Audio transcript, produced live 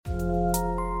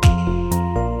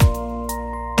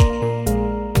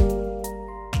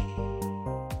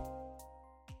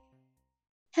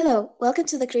Hello, welcome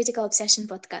to the Critical Obsession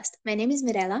podcast. My name is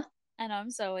Mirella, And I'm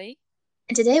Zoe.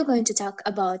 and today we're going to talk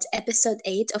about episode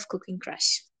 8 of Cooking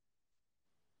Crush.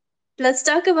 Let's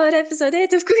talk about episode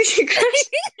 8 of Cooking Crush.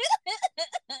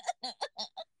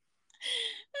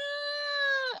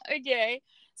 Okay,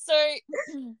 so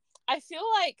I feel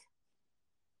like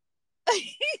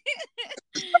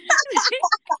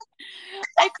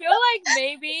I feel like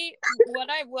maybe what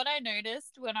I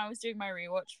noticed when I was doing my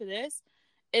rewatch for this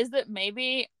is that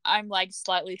maybe I'm like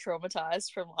slightly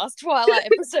traumatized from last Twilight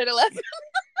episode 11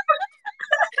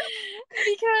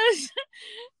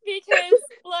 because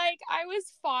like I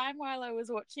was fine while I was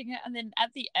watching it, and then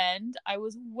at the end I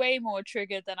was way more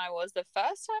triggered than I was the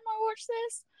first time I watched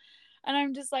this. And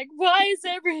I'm just like, why is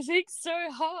everything so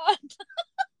hard?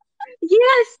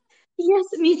 Yes, yes,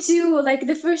 me too. Like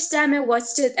the first time I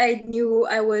watched it, I knew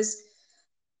I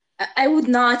would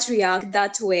not react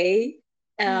that way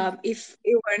if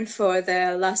it weren't for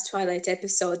the last Twilight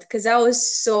episode, because I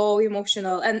was so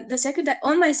emotional. And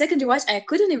on my second watch, I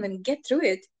couldn't even get through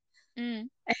it. Mm.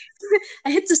 I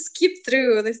had to skip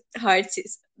through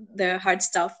the hard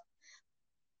stuff.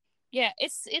 Yeah,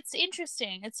 it's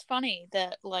interesting. It's funny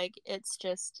that like it's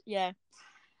just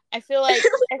I feel like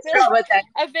I feel like Traumatized.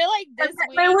 I feel like But this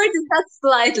my week word is not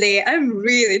slightly. I'm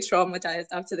really traumatized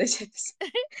after this episode.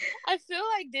 I feel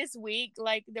like this week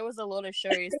like there was a lot of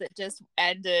shows that just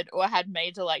ended or had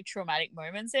major like traumatic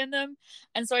moments in them.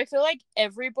 And so I feel like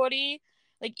everybody,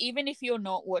 like even if you're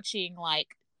not watching like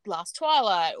Last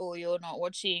Twilight or you're not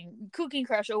watching Cooking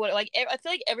Crush or what, like I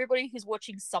feel like everybody who's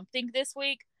watching something this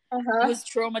week Uh-huh. was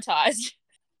traumatized.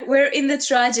 We're in the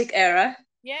tragic era.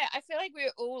 Yeah, I feel like we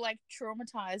were all like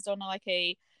traumatized on like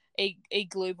a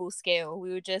global scale.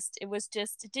 We were just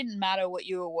it didn't matter what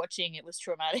you were watching, it was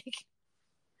traumatic.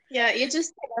 Yeah, you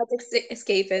just cannot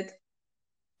escape it.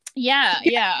 Yeah.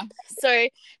 So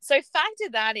factor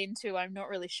that into I'm not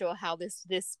really sure how this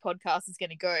podcast is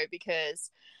going to go, because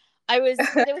there was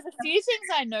a few things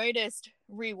I noticed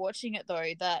rewatching it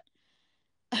though that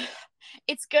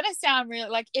it's gonna sound really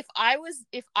like if I was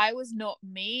not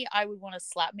me, I would want to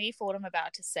slap me for what I'm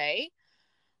about to say.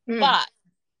 Mm. But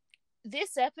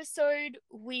this episode,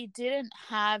 we didn't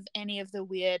have any of the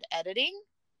weird editing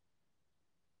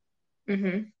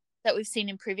Mm-hmm. that we've seen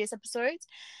in previous episodes.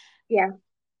 Yeah.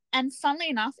 And funnily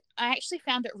enough, I actually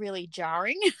found it really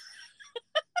jarring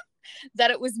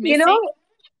that it was You missing. know,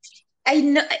 I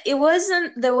know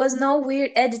there was no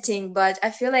weird editing, but I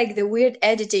feel like the weird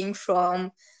editing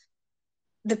from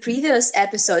the previous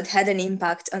episode had an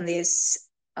impact on this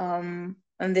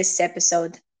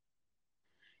episode.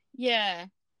 Yeah. Well,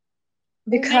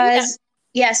 maybe that. Because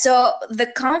yeah, so the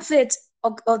conflict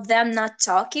of them not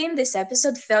talking this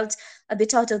episode felt a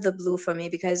bit out of the blue for me,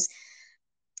 because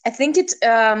I think it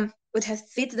would have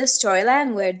fit the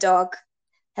storyline where Dog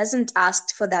hasn't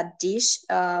asked for that dish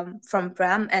from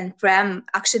Pram, and Pram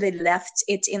actually left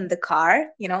it in the car,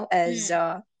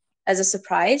 Mm, as a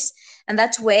surprise. And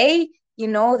that way,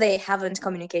 they haven't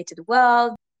communicated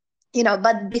well,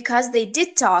 but because they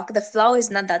did talk, the flow is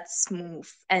not that smooth.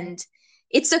 And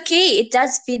it's okay, it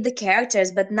does fit the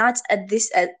characters, but not at this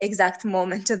exact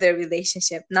moment of their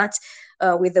relationship, not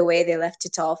with the way they left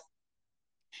it off.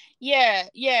 yeah.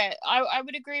 I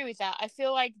would agree with that. I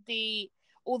feel like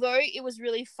although it was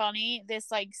really funny,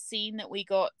 this like scene that we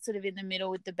got sort of in the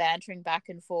middle with the bantering back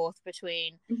and forth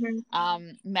between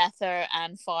Hmm. Mather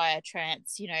and Fire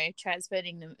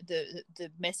transferring the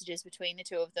messages between the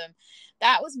two of them.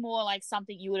 That was more like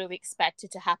something you would have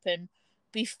expected to happen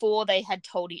before they had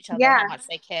told each other Yeah, how much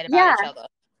they cared about yeah, each other.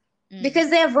 Mm. because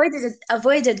they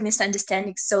avoided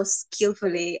misunderstanding so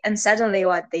skillfully, and suddenly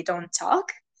what, they don't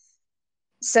talk,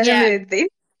 Yeah, suddenly they,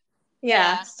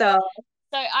 yeah, yeah. so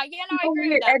So yeah, no, I no agree with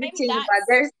weird that. Maybe editing, but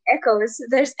that's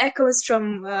there's echoes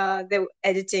from the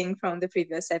editing from the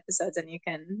previous episodes, and you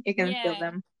can feel yeah.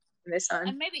 them in this one.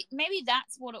 And maybe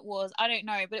that's what it was. I don't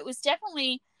know, but it was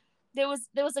definitely there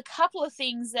was a couple of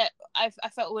things that I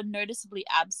felt were noticeably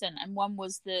absent, and one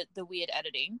was the weird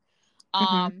editing.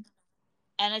 Hmm. Um,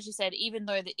 and as you said, even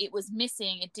though that it was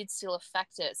missing, it did still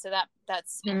affect it. So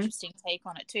that's Hmm. interesting take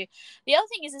on it too. The other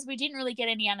thing is we didn't really get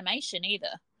any animation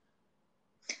either.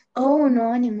 Oh,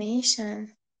 no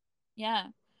animation. Yeah,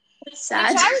 That's which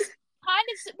sad. I was kind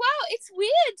of well, it's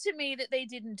weird to me that they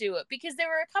didn't do it, because there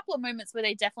were a couple of moments where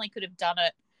they definitely could have done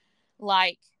it,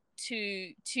 like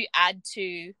to add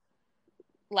to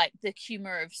like the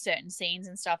humor of certain scenes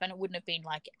and stuff, and it wouldn't have been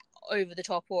like over the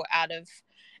top or out of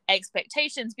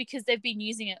expectations, because they've been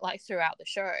using it like throughout the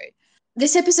show.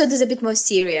 This episode is a bit more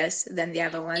serious than the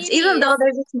other ones, It even though is.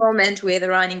 there's this moment with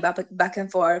running back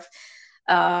and forth.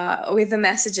 with the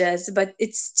messages, but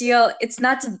it's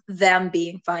not them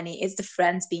being funny, it's the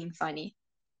friends being funny.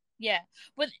 Yeah.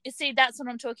 But see, that's what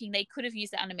I'm talking. They could have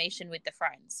used the animation with the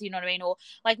friends, you know what I mean? Or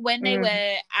like when they were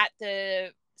at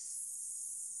the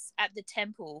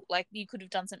temple, like you could have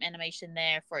done some animation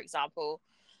there, for example.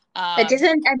 But Um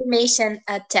isn't animation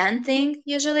a 10 thing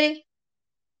usually?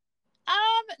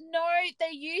 no,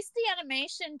 they used the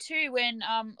animation too when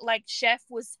like Chef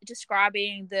was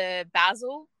describing the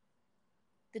basil,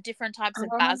 the different types of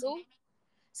Oh, basil.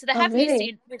 So they oh have used really?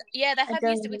 it with, yeah, they I have don't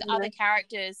used it with other remember.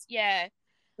 characters, yeah,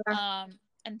 Uh,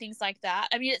 and things like that.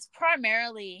 I mean, it's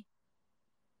primarily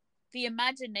the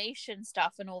imagination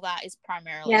stuff and all that is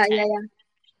primarily yeah, yeah, 10. yeah.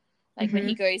 Like when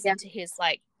he goes Yeah. into his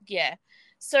like, yeah.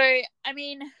 So I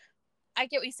mean, I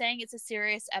get what you're saying. It's a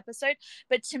serious episode,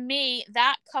 but to me,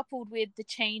 that coupled with the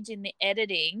change in the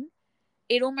editing,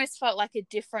 it almost felt like a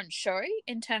different show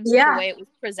in terms of the Yeah. way it was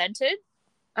presented.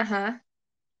 Uh-huh.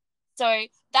 So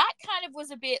that kind of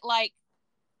was a bit like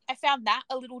I found that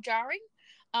a little jarring.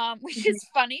 Which Mhm. is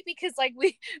funny because like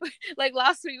we like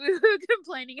last week we were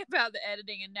complaining about the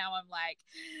editing and now I'm like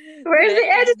the Where's the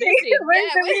editing's editing? missing.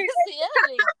 Where's Yeah, the where's the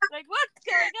editing? Like what's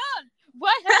going on?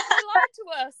 Why haven't they lied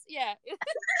to us? Yeah.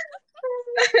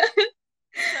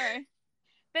 So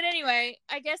but anyway,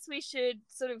 I guess we should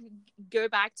sort of go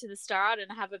back to the start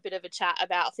and have a bit of a chat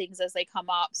about things as they come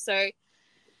up. So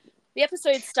the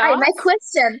episode Hi, starts.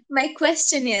 my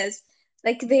question is,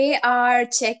 like, they are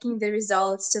checking the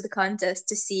results to the contest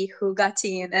to see who got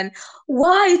in, and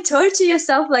why torture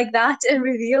yourself like that and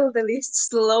reveal the list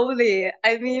slowly?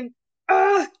 I mean,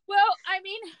 ugh. Well, I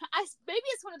mean, maybe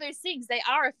it's one of those things. They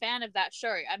are a fan of that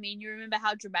show. I mean, you remember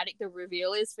how dramatic the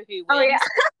reveal is for who Oh yeah, wins.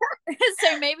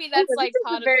 So maybe oh, that's this like is a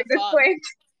part of very the good fun. point.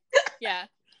 Yeah.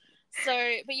 So,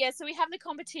 but yeah, so we have the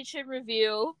competition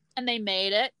reveal and they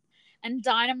made it. And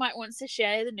Dynamite wants to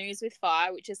share the news with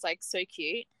Fire, which is like so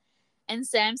cute. And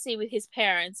Samsey with his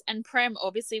parents. And Prem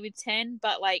obviously with 10,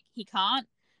 but like he can't.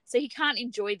 So he can't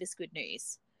enjoy this good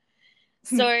news.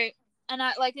 So, and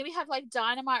I like then we have like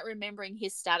Dynamite remembering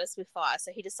his status with Fire.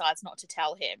 So he decides not to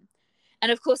tell him.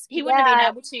 And of course, he wouldn't have been Yeah,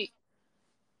 able to.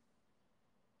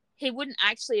 He wouldn't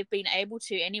actually have been able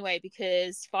to anyway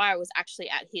because Fire was actually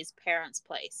at his parents'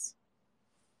 place.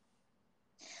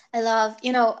 I love,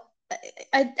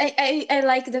 I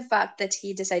like the fact that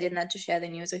he decided not to share the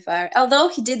news with her, although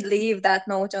he did leave that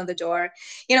note on the door.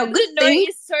 Good The note thing,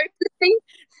 is so good thing,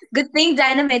 good thing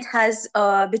Dynamite has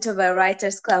a bit of a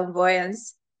writer's yeah,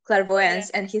 clairvoyance,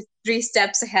 and he's 3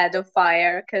 steps ahead of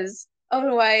Fire, because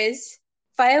otherwise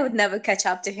Fire would never catch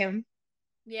up to him.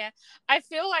 yeah. I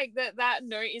feel like that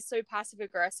note is so passive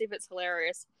aggressive. It's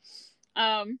hilarious.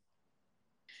 Um,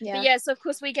 but Yeah, yeah, so of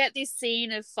course we get this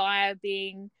scene of Fire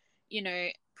being,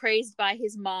 praised by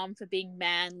his mom for being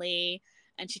manly,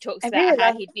 and she talks I about really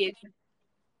how love, he'd be.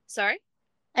 Sorry.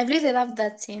 I really love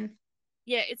that scene.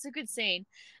 Yeah, it's a good scene,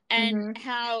 and Mm-hmm.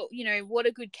 how what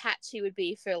a good catch he would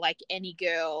be for like any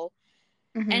girl.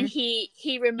 And Mm-hmm.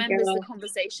 he remembers the Girl.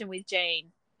 conversation with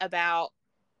Jane about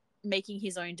making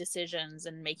his own decisions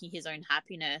and making his own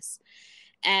happiness,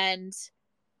 and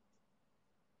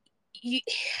you,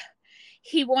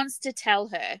 he wants to tell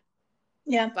her,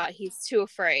 Yeah. but he's too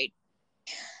afraid.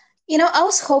 I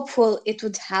was hopeful it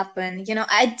would happen.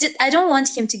 I don't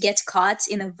want him to get caught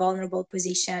in a vulnerable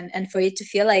position and for it to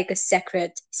feel like a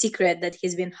secret that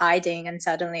he's been hiding and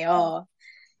suddenly, oh,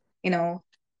 you know.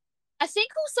 I think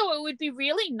also it would be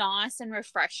really nice and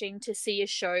refreshing to see a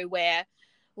show where,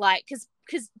 like, because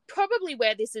probably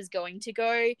where this is going to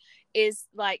go is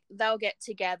like they'll get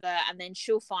together and then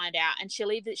she'll find out and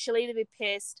she'll either be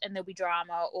pissed and there'll be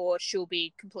drama or she'll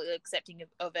be completely accepting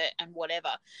of it and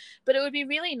whatever. But it would be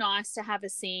really nice to have a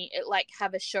scene, like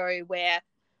have a show where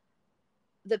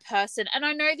the person, and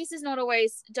I know this is not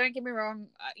always, don't get me wrong,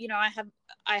 I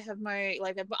have my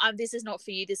like this is not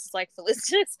for you, this is like for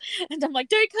listeners, and I'm like,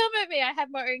 don't come at me, I have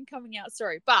my own coming out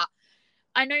story, but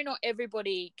I know not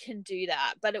everybody can do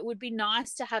that, but it would be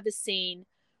nice to have a scene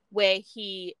where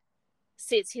he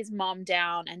sits his mom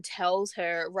down and tells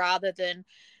her rather than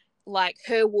like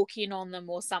her walk in on them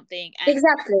or something, and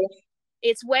Exactly.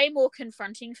 it's way more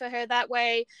confronting for her that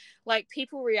way. Like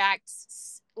people react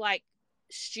like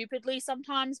stupidly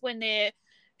sometimes when they're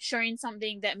shown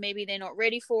something that maybe they're not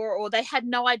ready for or they had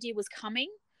no idea was coming.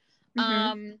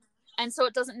 Mm-hmm. And so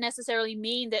it doesn't necessarily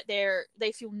mean that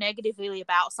they feel negatively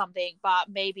about something, but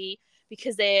maybe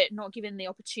because they're not given the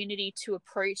opportunity to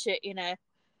approach it in a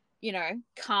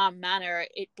calm manner,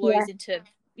 it Yeah. blows into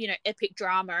epic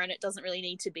drama, and it doesn't really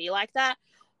need to be like that.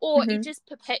 Or it Mm-hmm. just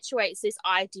perpetuates this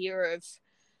idea of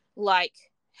like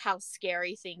how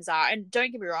scary things are. And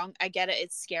don't get me wrong, I get it,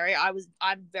 it's scary.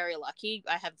 I'm very lucky.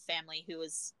 I have family who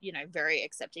is, you know, very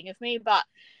accepting of me, but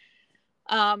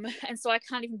and so I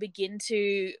can't even begin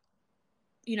to,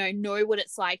 you know what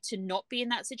it's like to not be in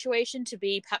that situation, to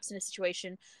be perhaps in a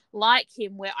situation like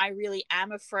him where I really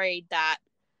am afraid that,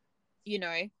 you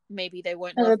know, maybe they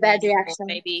won't Have a love me bad anymore. reaction.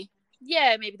 Maybe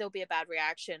there'll be a bad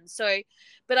reaction. So,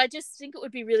 but I just think it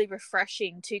would be really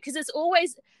refreshing too, because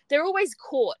they're always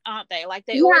caught, aren't they? Like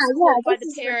they're Yeah, always yeah. caught by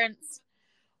the parents,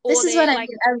 This or is what they're I like,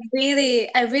 mean.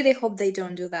 I really hope they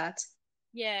don't do that.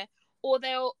 yeah, or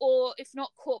if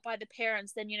not caught by the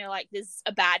parents, then, you know, like there's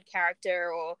a bad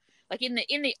character, or like in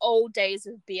the old days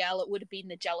of BL, it would have been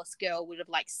the jealous girl would have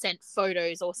like sent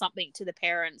photos or something to the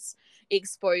parents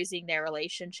exposing their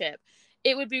relationship.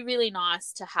 It would be really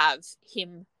nice to have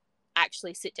him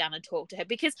actually sit down and talk to her,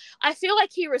 because I feel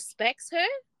like he respects her.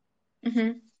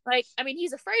 Mm-hmm. Like, I mean,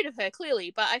 he's afraid of her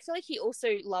clearly, but I feel like he also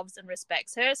loves and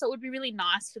respects her. So it would be really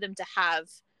nice for them to have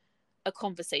a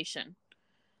conversation.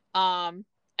 Um,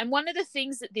 and one of the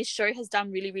things that this show has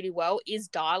done really, really well is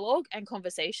dialogue and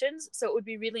conversations. So it would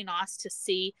be really nice to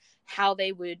see how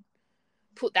they would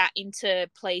put that into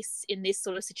place in this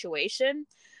sort of situation.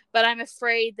 But I'm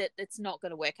afraid that it's not going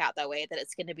to work out that way, that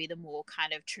it's going to be the more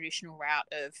kind of traditional route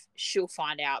of she'll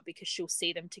find out because she'll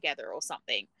see them together or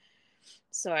something.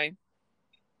 So,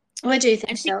 What do you and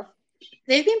think, she, so?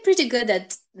 They've been pretty good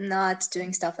at not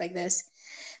doing stuff like this.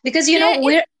 Because yeah,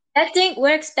 we're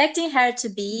expecting her to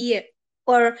be,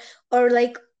 or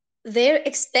like they're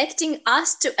expecting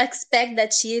us to expect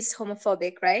that she is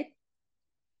homophobic, right?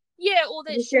 yeah, or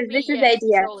that This she'll is be, the yeah,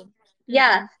 idea. controlling.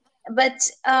 Yeah, Mm-mm. but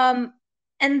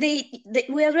and they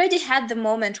we already had the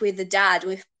moment with the dad,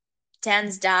 with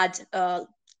Tan's dad,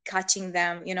 catching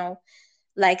them,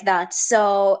 like that.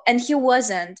 So, and he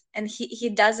wasn't, and he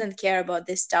doesn't care about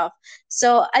this stuff.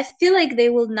 So I feel like they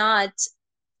will not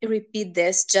repeat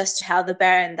this just to have the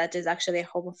parent that is actually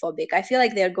homophobic. I feel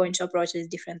like they're going to approach this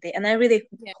differently, and I really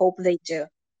Yeah. hope they do.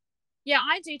 Yeah,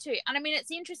 I do too. And I mean,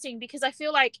 it's interesting because I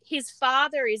feel like his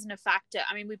father isn't a factor.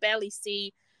 I mean, we barely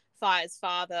see Fire's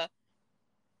father.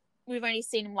 We've only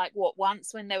seen him like what,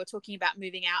 once when they were talking about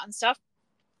moving out and stuff.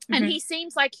 And Hmm. he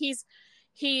seems like he's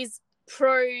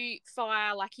pro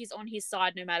Fire, like he's on his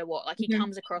side no matter what. Like he Hmm.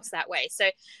 comes across that way. So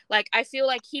like I feel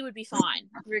like he would be fine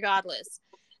regardless.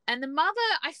 And the mother,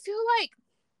 I feel like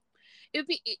it would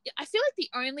be I feel like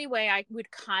the only way I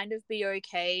would kind of be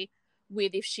okay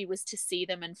with if she was to see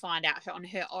them and find out her on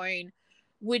her own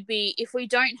would be if we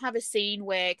don't have a scene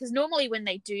where, because normally when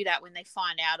they do that, when they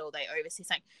find out or they oversee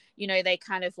something, you know, they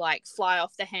kind of like fly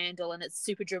off the handle and it's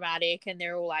super dramatic and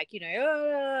they're all like, you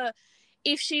know, "Ugh."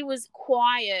 If she was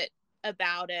quiet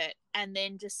about it and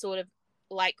then just sort of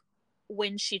like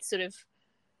when she'd sort of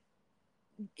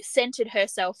centered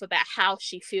herself about how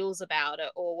she feels about it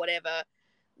or whatever,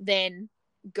 then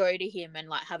go to him and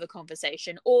like have a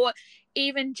conversation, or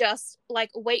even just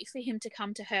like wait for him to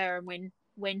come to her, and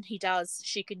when he does,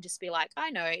 she can just be like,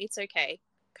 I know it's okay,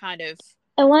 kind of.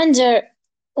 I wonder,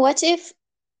 what if,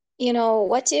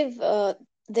 what if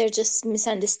they're just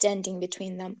misunderstanding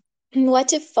between them?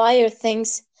 What if Fire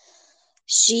thinks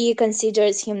she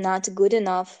considers him not good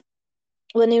enough,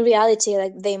 when in reality,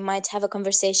 like, they might have a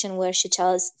conversation where she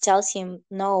tells him,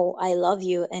 no, I love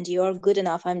you and you're good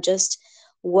enough, I'm just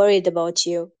worried about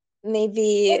you.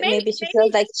 Or Maybe she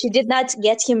felt maybe like she did not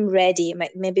get him ready,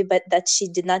 maybe, but that she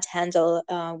did not handle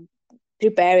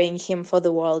preparing him for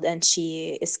the world, and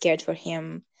she is scared for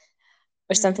him,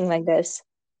 or something like this.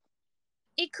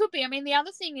 it could be. I mean, the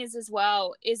other thing is as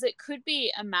well is it could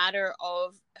be a matter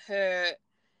of her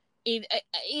either,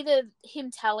 either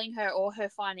him telling her or her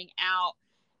finding out.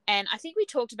 And I think we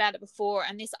talked about it before,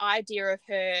 and this idea of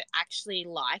her actually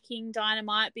liking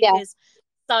Dynamite Yeah. because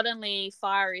suddenly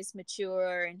Fire is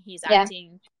mature and he's Yeah.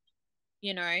 acting,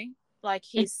 you know, like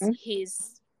Mhm.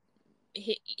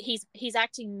 he's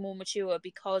acting more mature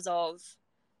because of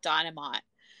Dynamite.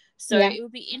 So Yeah. it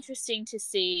would be interesting to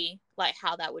see like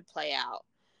how that would play out.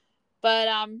 But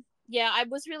yeah, I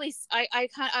was really I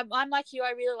kind I'm like you.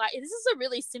 I really like this is a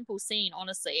really simple scene.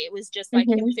 Honestly, it was just like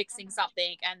him Hmm. fixing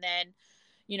something and then,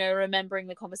 you know, remembering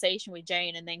the conversation with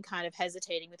Jane and then kind of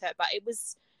hesitating with her. But it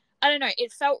was, I don't know,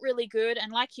 it felt really good.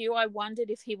 And like you, I wondered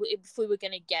if we were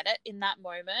going to get it in that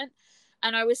moment.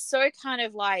 And I was so kind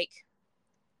of like,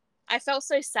 I felt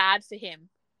so sad for him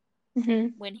Hmm.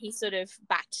 when he sort of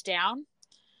backed down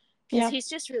because Yeah. he's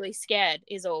just really scared,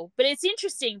 is all. But it's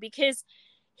interesting because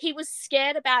he was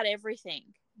scared about everything.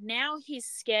 Now he's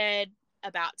scared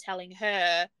about telling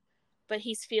her, but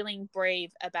he's feeling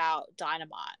brave about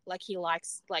Dynamite. Like he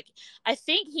likes, like I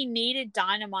think he needed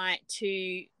Dynamite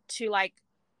to like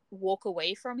walk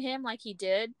away from him like he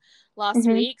did last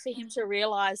Mm-hmm. week, for him to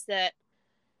realize that,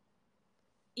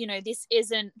 this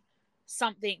isn't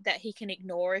something that he can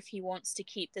ignore if he wants to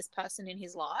keep this person in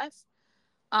his life.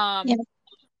 Yeah.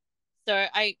 So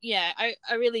I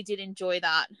really did enjoy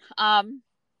that. And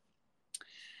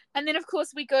then of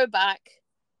course we go back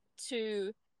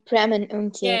to Prem and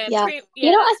Unki. Yeah. I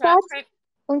that's right. thought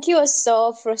Unki was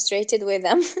so frustrated with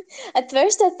them. At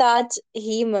first, I thought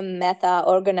him and Meta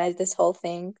organized this whole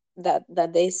thing, that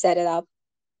they set it up.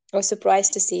 I was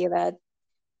surprised to see that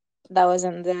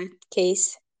wasn't the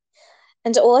case.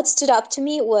 And what stood up to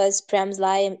me was Prem's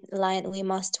line, "We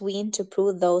must win to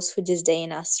prove those who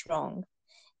disdain us wrong."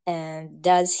 And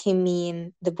does he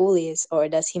mean the bullies or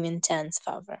does he mean Ten's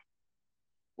father?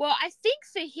 Well, I think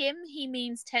for him he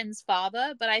means Ten's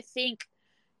father, but I think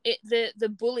the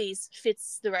bullies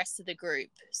fits the rest of the group.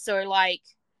 So like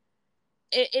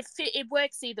it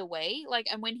works either way. Like,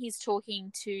 and when he's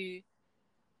talking to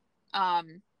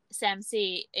Sam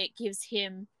C, it gives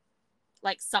him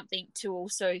like something to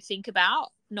also think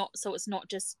about. Not so it's not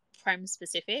just Prem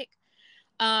specific.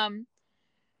 Um,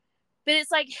 but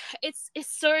it's like it's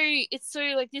so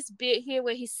like this bit here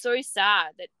where he's so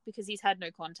sad that because he's had no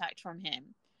contact from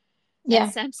him. And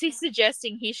Yeah. Samsi's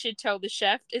suggesting he should tell the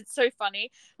chef. It's so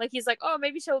funny. Like, he's like, oh,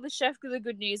 maybe tell the chef the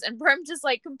good news. And Prem just,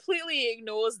 like, completely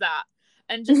ignores that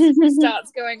and just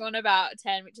starts going on about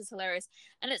 10, which is hilarious.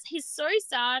 And he's so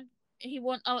sad.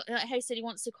 Like he said, he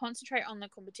wants to concentrate on the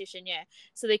competition, yeah,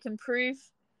 so they can prove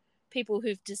people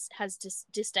who've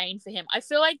disdain for him. I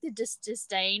feel like the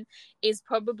disdain is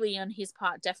probably on his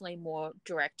part definitely more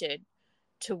directed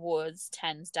towards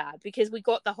Ten's dad, because we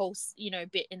got the whole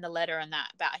bit in the letter and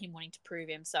that about him wanting to prove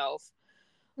himself.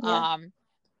 Yeah.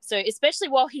 So especially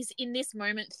while he's in this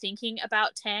moment thinking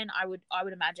about 10, I would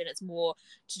imagine it's more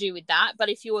to do with that. But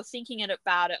if you're thinking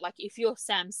about it, like if you're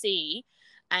Sam C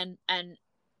and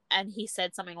he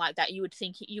said something like that, you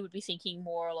would be thinking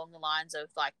more along the lines of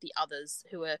like the others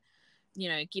who are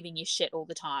giving you shit all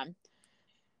the time.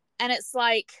 And it's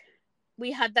like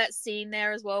we had that scene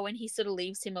there as well when he sort of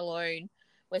leaves him alone,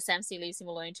 where Samsi leaves him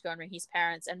alone to go and ring his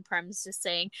parents, and Prem's just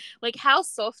saying like how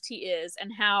soft he is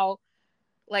and how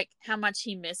much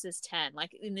he misses 10.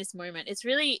 Like in this moment,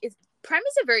 Prem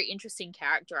is a very interesting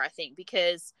character, I think,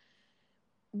 because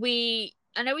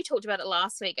I know we talked about it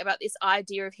last week about this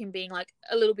idea of him being like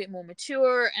a little bit more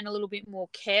mature and a little bit more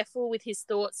careful with his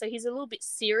thoughts. So he's a little bit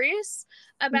serious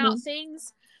about Mhm.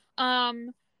 things.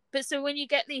 But so when you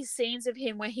get these scenes of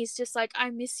him where he's just like, I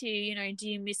miss you, do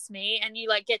you miss me? And you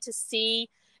like get to see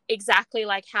exactly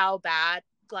like how bad,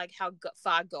 like how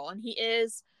far gone he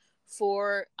is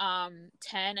for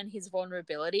 10 and his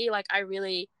vulnerability. Like I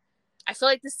feel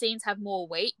like the scenes have more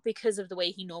weight because of the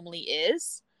way he normally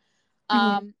is.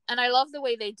 Mhm. And I love the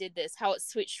way they did this, how it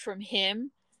switched from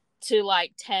him to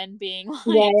like 10 being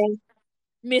like Yeah.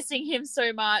 missing him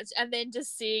so much, and then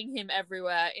just seeing him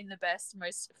everywhere in the best,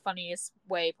 most funniest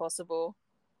way possible.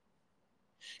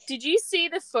 Did you see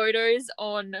the photos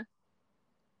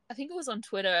I think it was on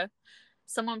Twitter?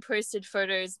 Someone posted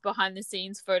photos, behind the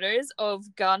scenes photos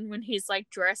of Gunn when he's like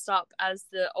dressed up as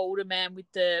the older man with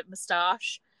the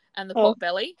moustache and the Oh. pot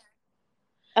belly.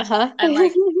 Uh-huh. And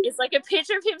like it's like a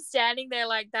picture of him standing there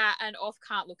like that, and Off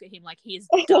can't look at him, like he's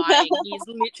dying. He's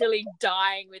literally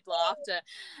dying with laughter.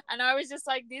 And I was just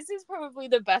like, this is probably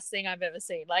the best thing I've ever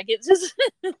seen. Like it's just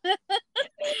I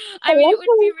I mean, it love would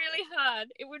how be really hard.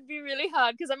 It would be really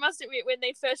hard because I must admit, when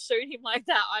they first showed him like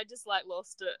that, I just like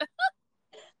lost it.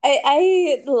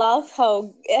 I love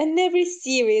how in every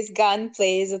series Gunn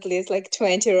plays at least like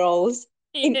 20 roles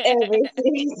in Yeah. every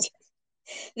series.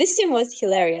 This scene was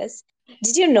hilarious.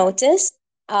 Did you notice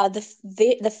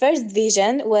the first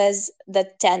vision was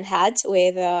that Ten had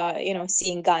with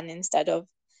seeing Gunn instead of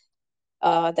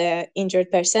the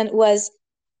injured person was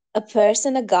a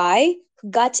guy who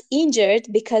got injured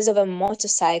because of a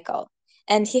motorcycle,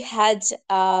 and he had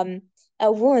a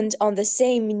wound on the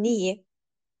same knee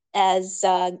as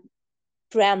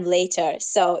Bram later.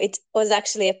 So it was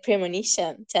actually a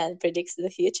premonition. Ten predicts the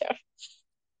future.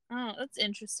 Oh, that's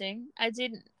interesting. I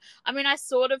mean, I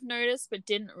sort of noticed, but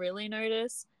didn't really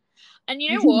notice. And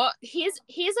you know what? Here's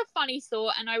a funny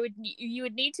thought, and you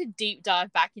would need to deep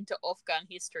dive back into Off Gun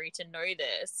history to know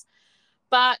this.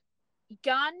 But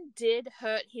Gunn did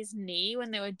hurt his knee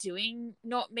when they were doing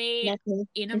Not Me Nothing.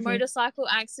 in a Hmm. motorcycle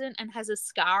accident, and has a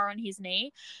scar on his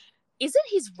knee. Is it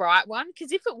his right one?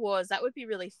 Because if it was, that would be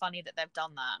really funny that they've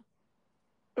done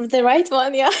that. The right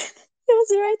one, yeah. It was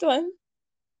the right one.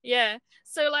 Yeah.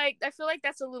 So like I feel like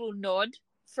that's a little nod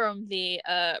from the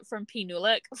from P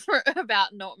Nulik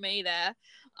about Not Me there.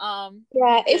 Yeah,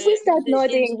 With if we the start injury.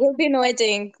 nodding, we'll be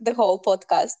nodding the whole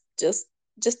podcast.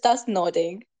 just us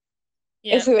nodding.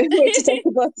 Yeah. If we were to talk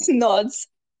about nods.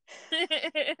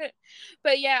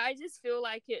 But yeah, I just feel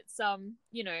like it's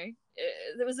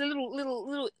there was a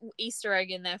little Easter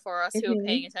egg in there for us who are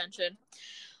paying attention.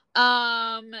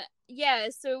 Yeah,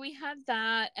 so we had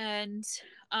that, and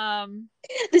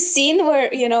The scene where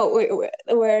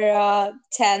where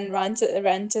Tan ran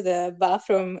to the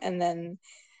bathroom, and then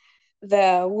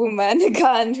the woman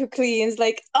Gun who cleans,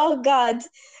 like, oh God,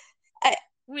 I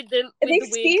with the the wig.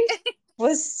 experience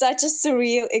was such a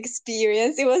surreal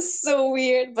experience. It was so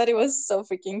weird, but it was so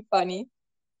freaking funny.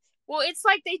 Well, it's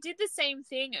like they did the same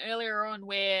thing earlier on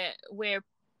where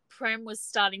Prem was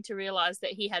starting to realize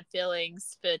that he had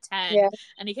feelings for Tan, Yeah.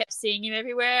 and he kept seeing him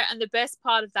everywhere, and the best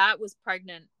part of that was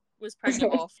pregnant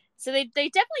off. So they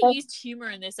definitely used humor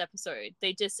in this episode.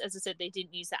 They just, as I said, they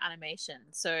didn't use the animation.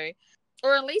 So,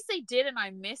 or at least they did and I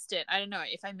missed it. I don't know.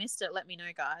 If I missed it, let me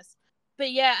know, guys.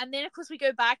 But yeah, and then of course we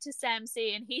go back to Sam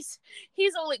C, and he's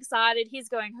all excited. He's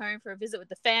going home for a visit with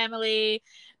the family,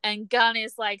 and Gun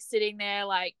is like sitting there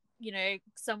like,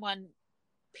 someone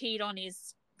peed on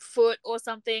his foot or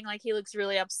something. Like, he looks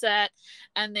really upset.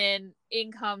 And then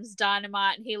in comes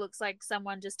Dynamite, and he looks like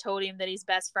someone just told him that his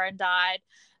best friend died.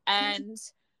 And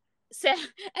Sam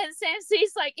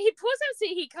C's like, poor Sam C,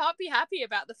 he can't be happy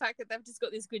about the fact that they've just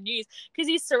got this good news, because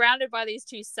he's surrounded by these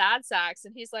two sad sacks,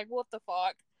 and he's like, what the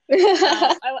fuck.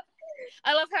 I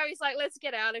love how he's like, let's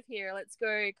get out of here, let's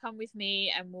go, come with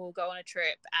me, and we'll go on a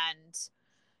trip and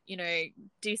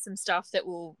do some stuff that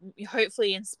will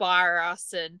hopefully inspire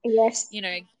us, and Yes.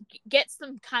 gets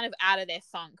them kind of out of their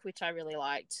funk, which I really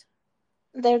liked.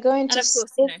 They're going And to of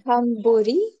course,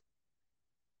 Kamburi.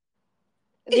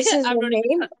 This is I'm the not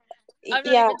even name. I'm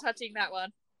not Yeah. even touching that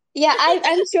one. Yeah,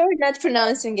 I'm sure not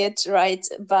pronouncing it right,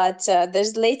 but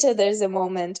there's a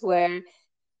moment where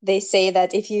they say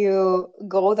that if you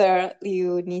go there,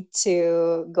 you need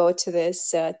to go to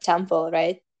this temple,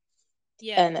 right?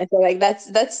 Yeah. And I feel like that's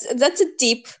a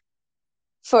tip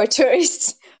for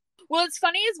tourists. Well, it's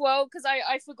funny as well, because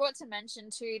I forgot to mention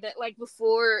too that, like,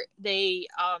 before they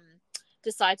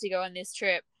decide to go on this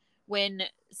trip, when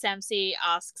Samsi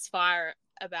asks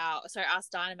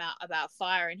Dynamite about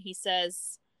Fire, and he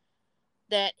says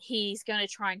that he's going to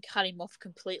try and cut him off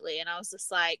completely, and I was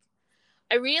just like,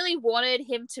 I really wanted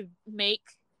him to make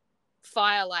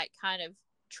Fire like kind of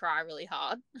try really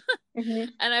hard. Mm-hmm.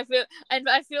 And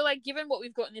I feel like, given what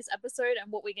we've got in this episode and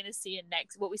what we're going to see in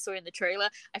what we saw in the trailer,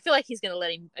 I feel like he's going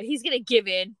to give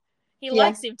in. He Yeah.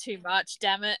 likes him too much,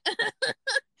 damn it.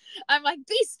 I'm like,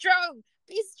 be strong,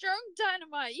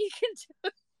 Dynamite, you can do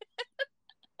it.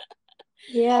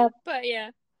 Yeah. But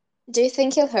yeah, Do you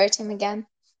think he'll hurt him again?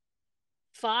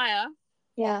 Fire,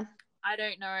 Yeah. I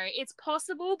don't know. It's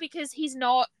possible, because he's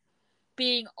not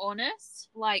being honest,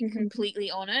 like Mm-hmm. completely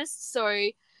honest. So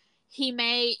it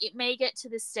may get to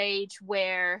the stage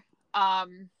where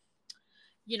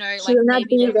He like will not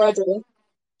maybe be they run. ready.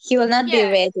 He will not be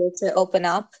Yeah, ready to open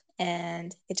up,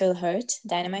 and it will hurt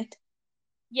Dynamite.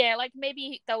 yeah, like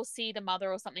maybe they'll see the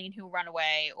mother or something, and he'll run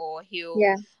away, or he'll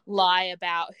Yeah. lie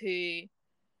about Who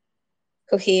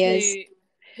he is. who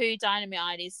who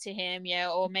Dynamite is to him. Yeah,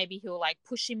 or maybe he'll like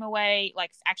push him away,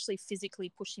 like actually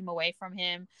physically push him away from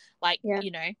him, like Yeah.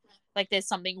 like there's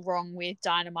something wrong with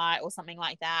Dynamite or something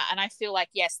like that. And I feel like,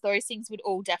 yes, those things would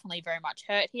all definitely very much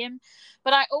hurt him,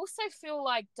 but I also feel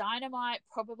like Dynamite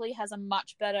probably has a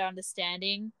much better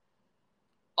understanding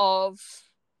of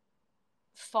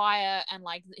Fire and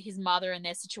like his mother and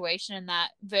their situation, and that,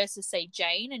 versus say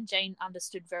Jane. And Jane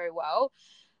understood very well,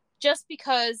 just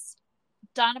because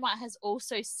Dynamite has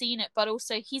also seen it, but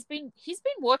also he's been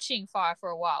watching Fire for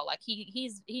a while. Like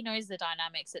he knows the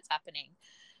dynamics that's happening.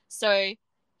 So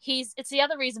it's the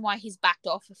other reason why he's backed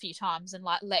off a few times and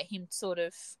like let him sort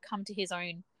of come to his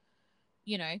own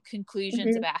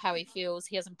conclusions Mm-hmm. about how he feels.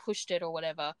 He hasn't pushed it or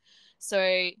whatever. So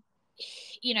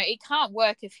it can't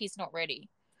work if he's not ready.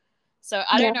 So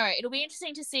I Yeah. don't know. It'll be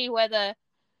interesting to see whether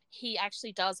he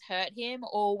actually does hurt him,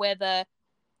 or whether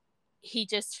he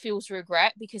just feels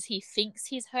regret because he thinks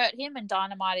he's hurt him, and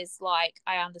Dynamite is like,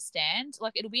 I understand.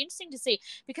 Like, it'll be interesting to see,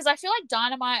 because I feel like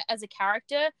Dynamite as a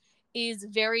character is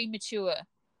very mature.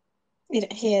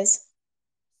 He is.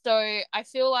 So I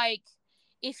feel like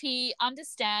if he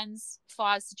understands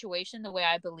Fire's situation the way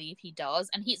I believe he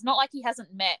does, and he's not like he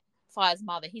hasn't met Fire's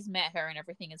mother, he's met her and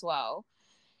everything as well.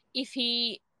 If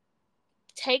he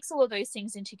takes all of those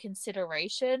things into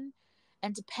consideration,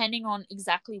 and depending on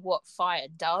exactly what Fire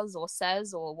does or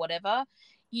says or whatever,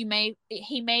 he may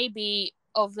be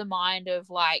of the mind of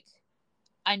like,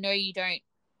 I know you don't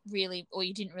really, or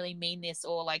you didn't really mean this,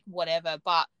 or like whatever,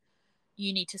 but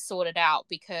you need to sort it out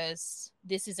because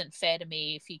this isn't fair to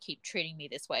me if you keep treating me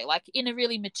this way. Like in a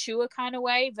really mature kind of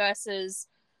way versus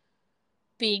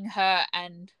being hurt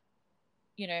and,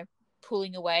 you know,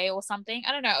 pulling away or something.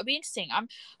 I don't know. It'll be interesting.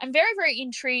 I'm very, very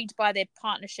intrigued by their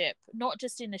partnership, not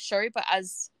just in the show, but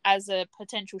as a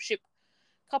potential ship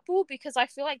couple, because I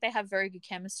feel like they have very good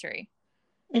chemistry.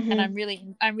 And I'm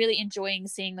really enjoying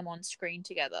seeing them on screen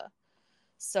together.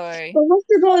 So But what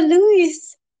about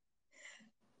Louis?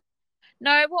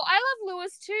 no, well, I love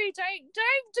Lewis too. Don't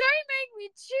make me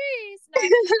choose. No,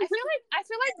 I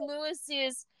feel like Lewis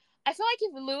is. I feel like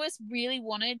if Lewis really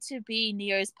wanted to be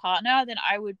Neo's partner, then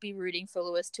I would be rooting for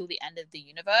Lewis till the end of the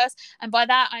universe. And by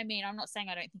that, I mean, I'm not saying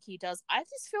I don't think he does. I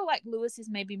just feel like Lewis is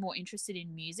maybe more interested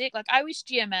in music. Like, I wish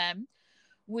GMM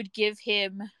would give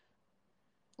him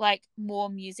like more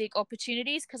music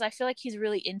opportunities because I feel like he's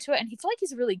really into it and he feel like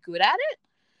he's really good at it.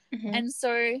 And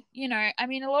so, you know, I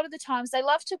mean, a lot of the times they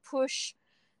love to push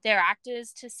their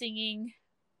actors to singing,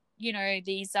 you know,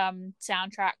 these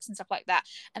soundtracks and stuff like that.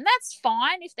 And that's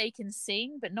fine if they can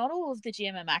sing, but not all of the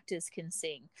GMM actors can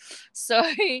sing. So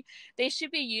they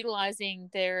should be utilizing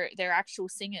their actual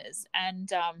singers.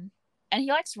 And he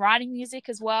likes writing music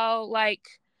as well.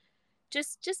 Like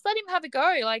just let him have a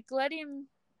go. Like let him,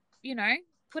 you know,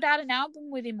 put out an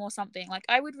album with him or something. Like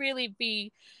I would really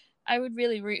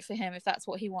root for him if that's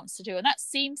what he wants to do. And that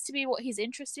seems to be what his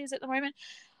interest is at the moment.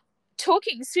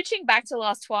 Switching back to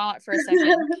Last Twilight for a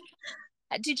second.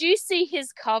 Did you see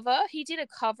his cover? He did a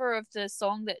cover of the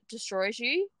song that destroys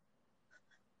you.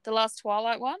 The Last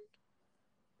Twilight one.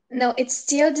 No, it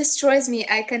still destroys me.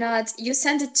 I cannot. You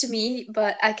sent it to me,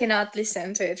 but I cannot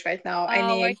listen to it right now. I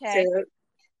Oh, need okay. to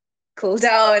cool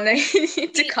down. I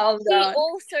need to calm down.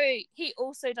 He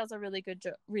also does a really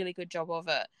good job of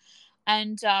it.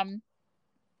 And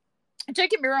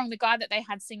don't get me wrong, the guy that they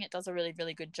had sing it does a really,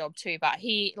 really good job too. But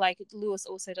Lewis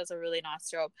also does a really nice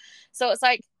job. So it's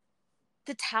like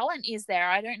the talent is there.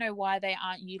 I don't know why they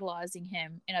aren't utilizing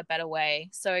him in a better way.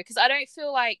 So, because I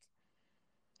feel like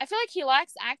he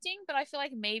likes acting, but I feel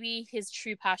like maybe his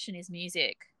true passion is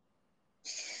music.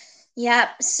 Yeah,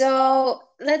 so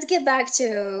let's get back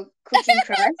to Cooking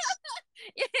Crush.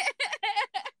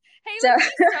 Hey, So look,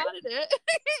 you started it.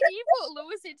 You put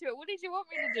Lewis into it. What did you want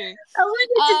me to do? I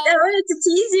wanted to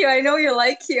tease you. I know you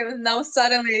like him, and now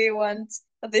suddenly you want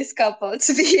this couple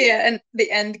to be in the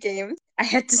end game. I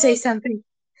had to say something.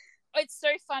 It's so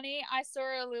funny. I saw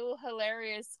a little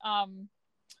hilarious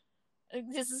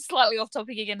this is slightly off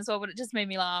topic again as well, but it just made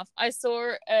me laugh. I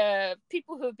saw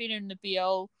people who have been in the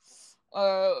BL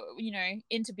you know,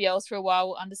 into BLs for a while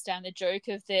will understand the joke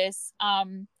of this.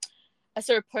 I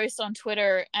saw a post on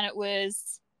Twitter and it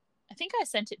was, I think I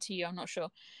sent it to you, I'm not sure.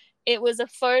 It was a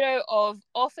photo of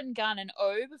Off and Gun and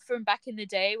Obe from back in the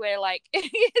day where like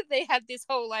they had this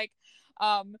whole like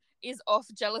is Off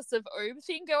jealous of Obe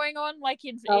thing going on, like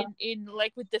in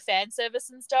like with the fan service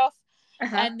and stuff.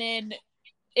 And then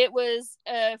it was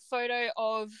a photo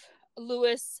of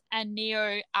Lewis and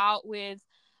Neo out with,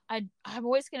 I'm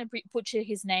always going to butcher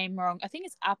his name wrong. I think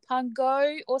it's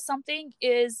Apango or something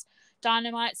is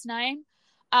Dynamite's name.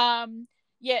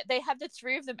 Yeah, they had the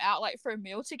three of them out like for a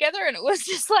meal together, and it was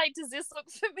just like, does this look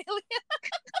familiar?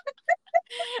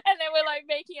 And they were like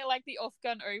making it like the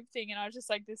off-gun Obe thing, and I was just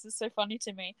like, this is so funny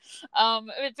to me.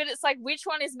 But it's like, which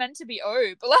one is meant to be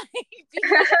Obe? Like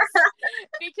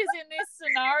because in this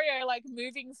scenario, like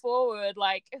moving forward,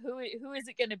 like who is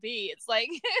it going to be? It's like.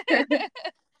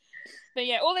 But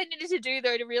yeah, all they needed to do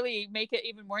though to really make it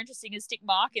even more interesting is stick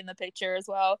Mark in the picture as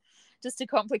well, just to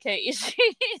complicate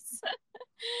issues.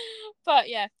 But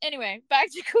yeah, anyway,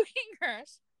 back to Cooking Crush.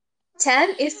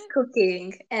 Tan is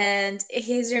cooking and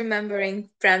he's remembering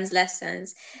Prem's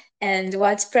lessons. And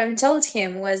what Prem told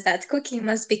him was that cooking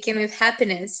must begin with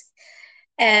happiness.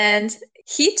 And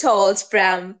he told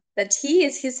Prem that he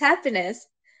is his happiness.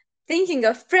 Thinking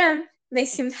of Prem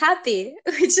makes him happy,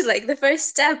 which is like the first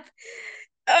step.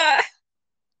 That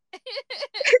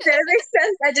makes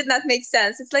sense. That did not make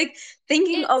sense. It's like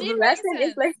thinking It of did a make lesson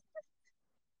is sense. like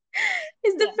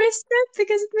it's the first step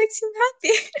because it makes him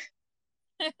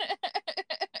happy.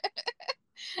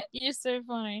 You're so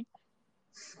funny.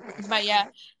 But yeah,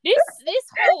 this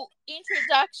whole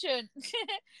introduction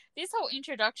this whole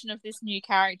introduction of this new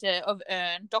character of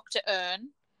Ern, Dr. Ern,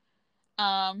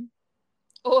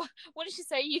 or what did she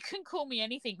say? You can call me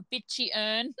anything, Bitchy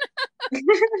Ern.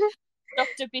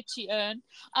 Dr. Bitchy Ern.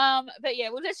 But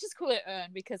yeah, well, let's just call it Ern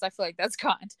because I feel like that's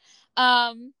kind.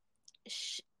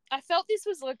 I felt this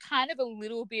was like kind of a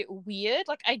little bit weird.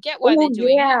 Like I get why they're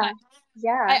doing it.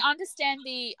 I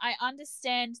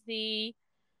understand the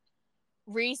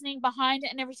reasoning behind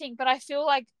it and everything, but I feel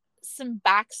like some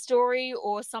backstory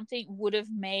or something would have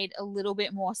made a little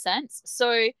bit more sense.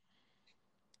 So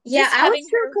Yeah, just I was having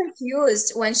so her,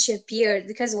 confused when she appeared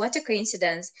because what a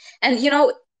coincidence. And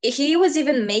he was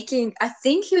even making, I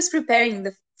think he was preparing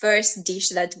the first dish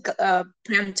that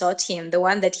Prem taught him, the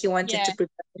one that he wanted to yeah,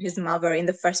 prepare for his mother in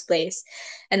the first place.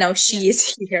 And now yeah, she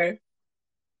is here.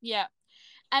 yeah.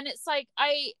 And it's like,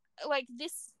 I like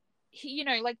this,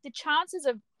 like the chances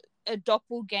of a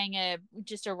doppelganger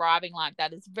just arriving like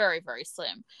that is very, very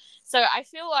slim. So I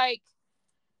feel like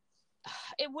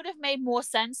it would have made more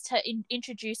sense to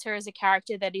introduce her as a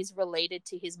character that is related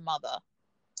to his mother.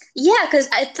 Yeah, because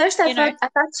at first You know, I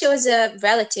thought she was a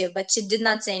relative, but she did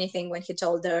not say anything when he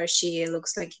told her she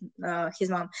looks like his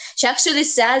mom. She actually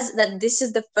says that this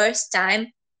is the first time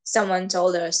someone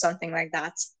told her something like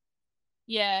that,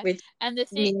 yeah. which And the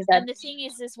thing, means that.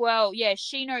 is as well, yeah,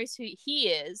 she knows who he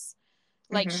is.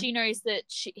 Like Mhm, she knows that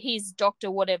he's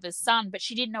Doctor whatever's son, but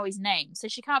she didn't know his name, so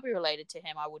she can't be related to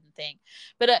him. I wouldn't think,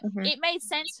 but mhm, it made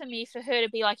sense for me for her to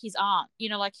be like his aunt,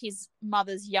 like his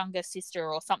mother's younger sister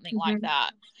or something like mhm.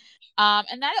 that.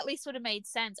 And that at least would have made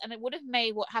sense, and it would have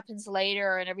made what happens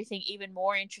later and everything even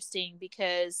more interesting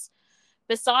because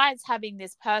besides having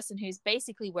this person who's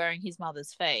basically wearing his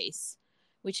mother's face,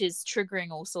 which is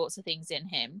triggering all sorts of things in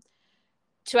him,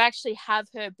 to actually have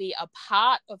her be a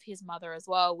part of his mother as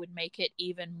well would make it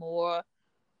even more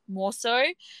so.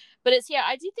 But I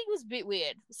did think it was a bit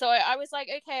weird. So I was like,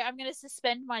 okay, I'm going to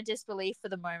suspend my disbelief for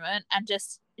the moment and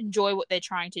just enjoy what they're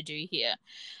trying to do here.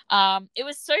 It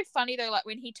was so funny though, like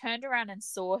when he turned around and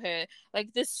saw her,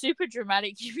 like the super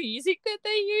dramatic music that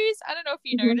they use. I don't know if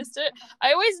you Mhm. noticed it.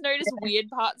 I always notice weird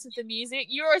parts of the music.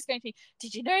 You're always going to be,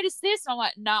 did you notice this? And I'm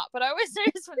like, nah, but I always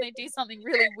notice when they do something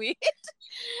really weird.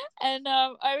 And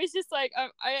I was just like,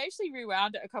 I actually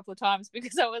rewound it a couple of times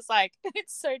because I was like,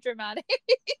 it's so dramatic.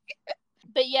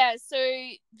 But yeah, so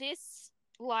this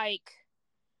like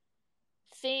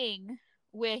thing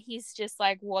where he's just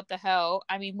like, what the hell?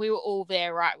 I mean, we were all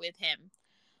there right with him.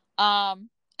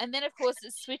 And then of course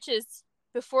it switches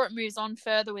before it moves on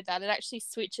further with that, it actually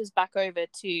switches back over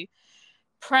to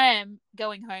Prem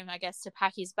going home, I guess, to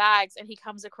pack his bags, and he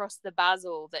comes across the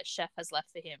basil that Chef has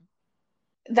left for him.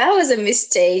 That was a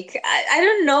mistake. I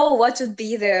don't know what would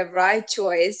be the right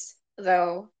choice,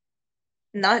 though.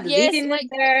 Not Yes, leaving it like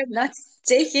there, not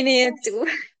taking it.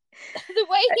 the the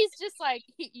way he's just like,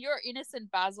 you're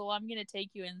innocent, Basil. I'm gonna take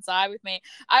you inside with me.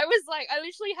 I was like, I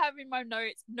literally have in my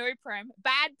notes, no Prem,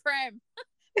 bad Prem,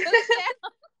 put it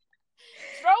down,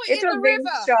 throw it It in will the bring him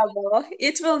river. trouble.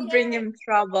 It will bring Yeah, him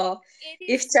trouble it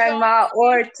if is going Chalma to.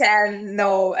 or Tan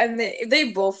know, and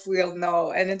they both will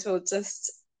know, and it will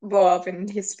just blow up in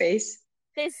his face.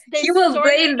 He There's will so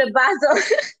blame the many. battle.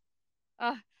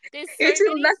 Uh, there's so It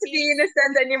will many not be things.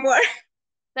 innocent anymore.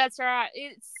 That's right.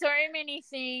 It's so many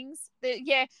things that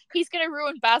yeah, he's gonna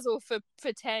ruin Basil for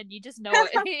 10. You just know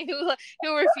it.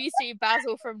 He'll refuse to eat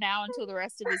Basil from now until the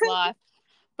rest of his life.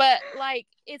 But like,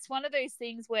 it's one of those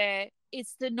things where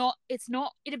it's not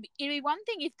it'd be one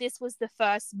thing if this was the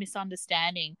first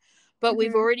misunderstanding, but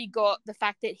we've Hmm. already got the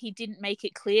fact that he didn't make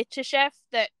it clear to Chef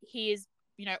that he is,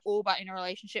 all but in a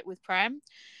relationship with Prem.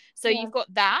 So Yeah. you've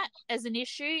got that as an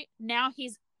issue. Now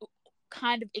he's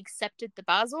kind of accepted the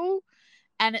Basil,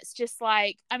 and it's just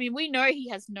like, I mean, we know he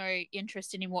has no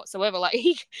interest in him whatsoever. Like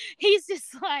he's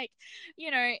just like,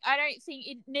 I don't think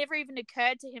it never even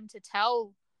occurred to him to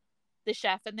tell the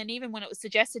chef, and then even when it was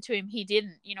suggested to him, he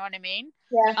didn't. You know what I mean?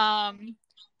 Yeah.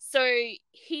 So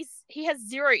he has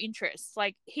zero interest.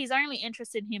 Like his only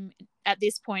interest in him at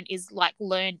this point is like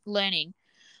learning.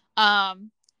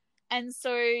 Um, and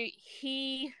so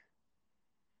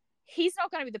he's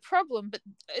not going to be the problem, but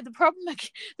the problem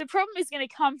the problem is going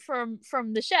to come from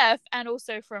the chef and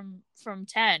also from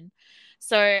Ten.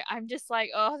 So I'm just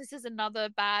like, oh, this is another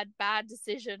bad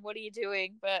decision. What are you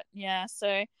doing? But yeah,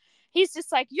 so he's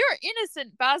just like, you're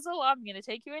innocent, Basil. I'm going to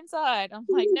take you inside. I'm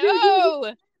like,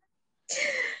 no.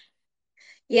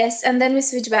 Yes, and then we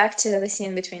switch back to the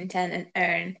scene between Tan and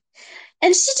Ern.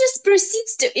 And she just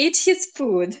proceeds to eat his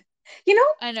food. You know,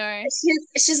 I know.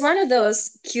 she's one of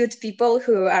those cute people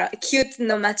who are cute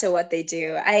no matter what they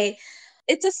do.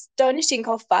 It's astonishing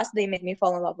how fast they made me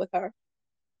fall in love with her.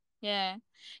 Yeah,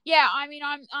 yeah. I mean,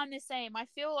 I'm the same. I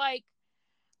feel like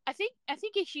I think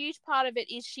a huge part of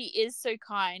it is she is so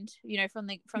kind, from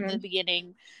the Mhm.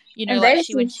 beginning, And like very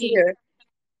she when she sincere.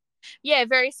 yeah,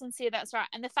 very sincere, that's right.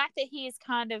 And the fact that he is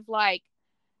kind of like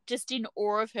just in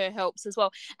awe of her helps as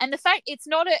well. And the fact it's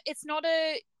not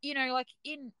a like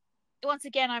in once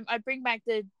again I bring back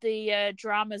the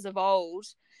dramas of old,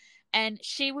 and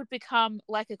she would become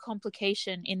like a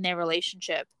complication in their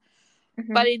relationship.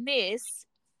 But Hmm. in this,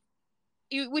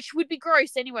 which would be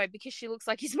gross anyway because she looks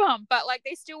like his mum, but like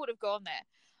they still would have gone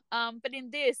there. But in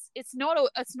this, it's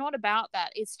not about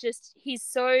that. It's just he's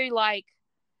so like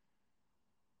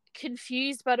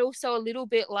confused, but also a little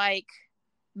bit like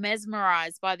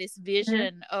mesmerized by this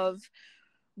vision of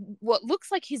what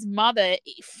looks like his mother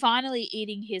finally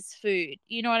eating his food.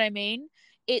 You know what I mean?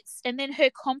 And then her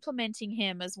complimenting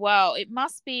him as well. It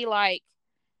must be like,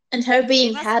 And her it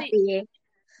being must be, happy,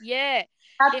 yeah,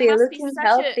 it happy, must be looking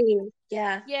healthy.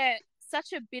 Yeah.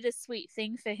 such a bittersweet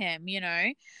thing for him, you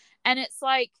know? And it's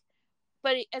like,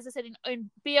 but as I said, in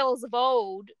BLs of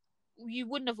old, you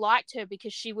wouldn't have liked her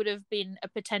because she would have been a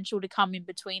potential to come in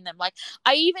between them. Like,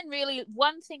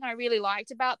 one thing I really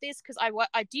liked about this, because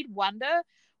I did wonder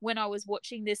when I was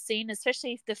watching this scene,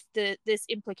 especially if this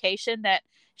implication that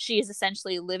she is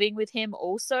essentially living with him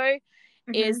also,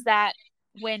 is that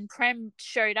when Prem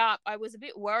showed up, I was a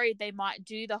bit worried they might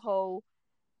do the whole,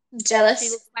 she Jealous.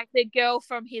 looks like the girl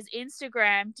from his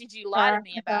Instagram, did you lie to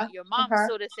me about your mum,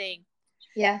 sort of thing.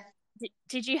 Yeah.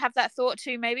 Did you have that thought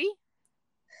too, maybe?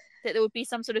 That there would be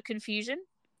some sort of confusion?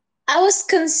 I was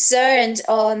concerned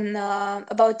on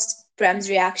about Prem's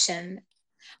reaction.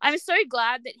 I'm so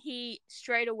glad that he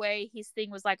straight away, his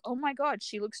thing was like, oh my God,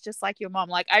 she looks just like your mom.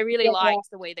 Like, I really Yeah, liked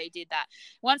the way they did that.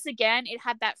 Once again, it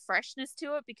had that freshness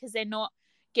to it because they're not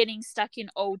getting stuck in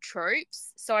old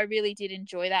tropes. So I really did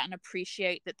enjoy that and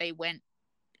appreciate that they went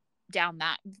down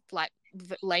that like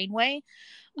laneway.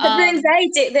 but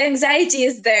the anxiety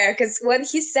is there because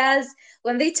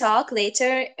when they talk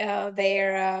later,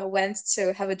 they went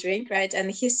to have a drink, right? And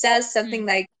he says something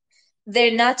like,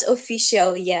 "They're not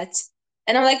official yet,"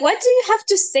 and I'm like, "Why do you have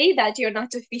to say that you're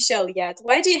not official yet?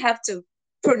 Why do you have to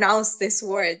pronounce these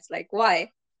words? Like,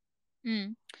 why?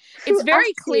 It's Who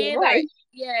very asked you? clear Why?" though.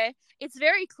 Yeah, it's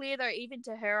very clear though, even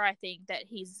to her, I think that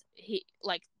he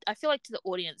like, I feel like to the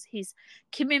audience, his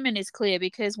commitment is clear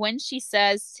because when she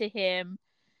says to him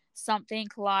something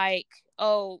like,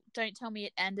 "Oh, don't tell me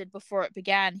it ended before it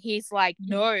began," he's like,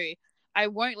 "No, I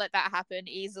won't let that happen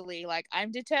easily. Like,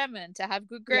 I'm determined to have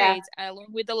good Yeah, grades along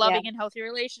with a yeah, loving and healthy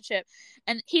relationship."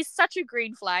 And he's such a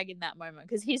green flag in that moment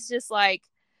because he's just like,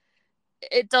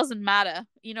 it doesn't matter.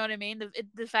 You know what I mean?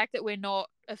 The fact that we're not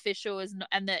official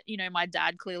and that, you know, my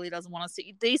dad clearly doesn't want us to,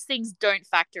 these things don't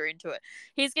factor into it.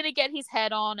 He's going to get his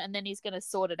head on and then he's going to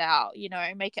sort it out, you know,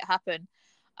 make it happen.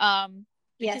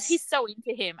 Because yes, he's so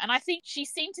into him. And I think she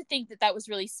seemed to think that that was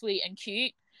really sweet and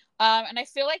cute. And I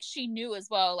feel like she knew as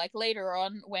well, like later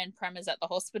on when Prem is at the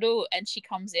hospital and she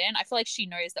comes in, I feel like she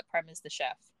knows that Prem is the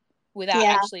chef without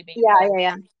yeah, actually being yeah, told. yeah,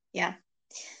 yeah, yeah.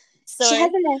 So,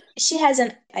 She has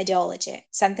an ideology,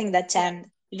 something that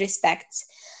Tan respects,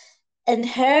 and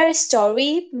her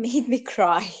story made me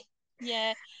cry.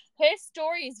 yeah, her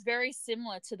story is very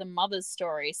similar to the mother's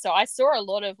story. So I saw a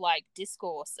lot of like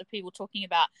discourse of people talking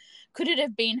about, could it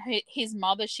have been his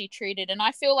mother she treated? And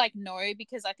I feel like no,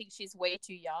 because I think she's way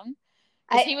too young.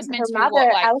 Because he was meant Her to be what,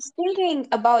 mother, I like, was thinking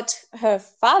about her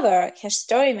father. Her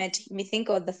story made me think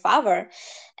of the father,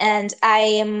 and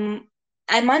I'm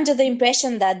under the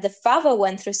impression that the father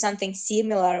went through something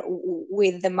similar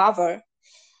with the mother,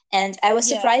 and I was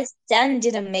yeah, surprised Dan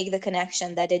didn't make the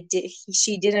connection that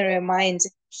she didn't remind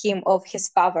him of his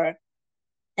father,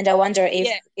 and I wonder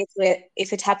yeah,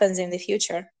 if it happens in the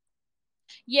future.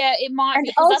 yeah, it might, And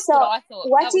because that's what also, I thought.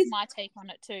 what That was if my take on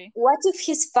it too.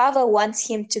 his father wants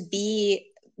him to be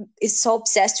is so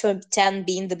obsessed with Tan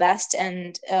being the best,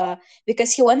 and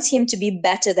because he wants him to be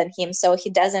better than him, so he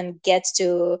doesn't get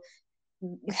to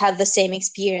have the same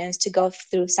experience to go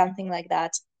through something like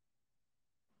that.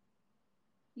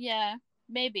 Yeah,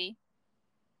 maybe.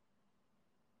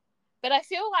 But I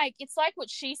feel like it's like what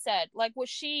she said, like what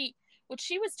she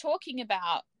was talking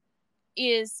about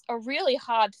is a really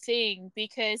hard thing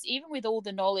because even with all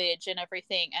the knowledge and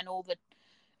everything and all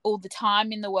the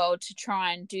time in the world to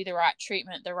try and do the right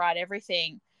treatment, the right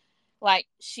everything, like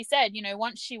she said, you know,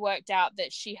 once she worked out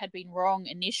that she had been wrong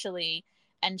initially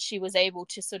and she was able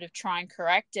to sort of try and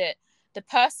correct it, the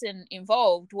person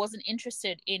involved wasn't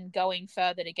interested in going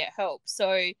further to get help.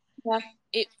 So Yeah.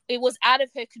 it was out of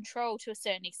her control to a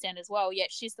certain extent as well,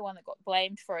 yet she's the one that got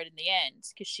blamed for it in the end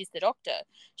because she's the doctor.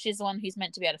 She's the one who's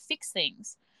meant to be able to fix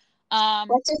things.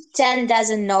 What if Tan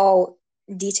doesn't know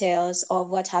details of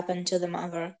what happened to the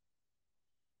mother?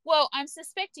 Well, I'm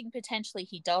suspecting potentially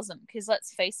he doesn't because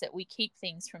let's face it, we keep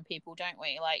things from people, don't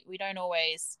we? Like, we don't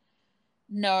always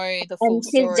know the full And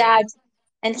his dad story.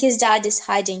 is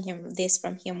hiding him this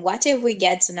from him. What if we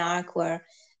get an arc where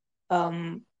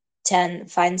um Tan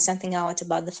finds something out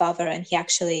about the father, and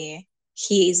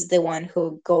he is the one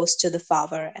who goes to the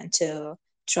father and to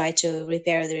try to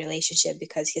repair the relationship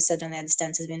because he suddenly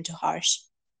understands it's been too harsh.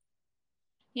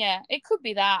 Yeah, it could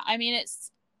be that. I mean,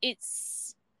 it's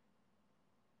it's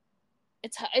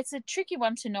a tricky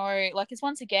one to know. Like, it's,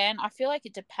 once again, I feel like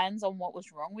it depends on what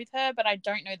was wrong with her, but I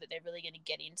don't know that they're really going to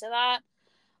get into that.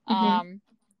 Mm-hmm.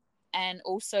 And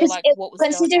also, Because like, what was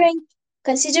going on.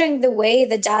 considering the way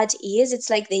the dad is, it's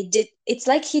like it's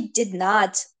like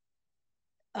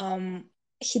um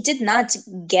he did not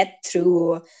get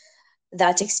through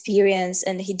that experience,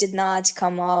 and he did not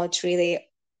come out really,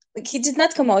 like, he did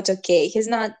not come out okay. He's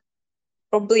not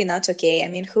probably not okay. I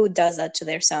mean, who does that to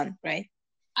their son, right?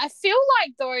 I feel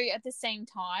like, though, at the same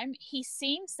time, he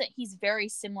seems that he's very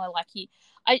similar. Like,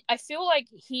 I feel like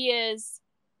he is,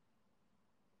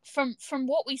 from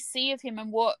what we see of him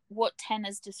and what Ten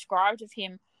has described of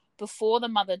him before the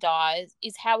mother dies,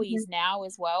 is how he Mhm. is now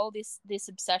as well. This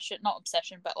obsession, not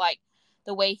obsession, but like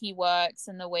the way he works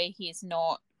and the way he is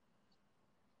not,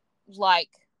 like,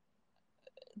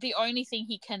 the only thing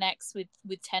he connects with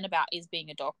Ten about is being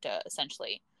a doctor,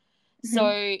 essentially. So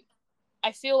Mhm.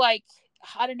 I feel like,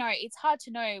 I don't know, it's hard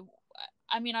to know.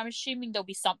 I mean, I'm assuming there'll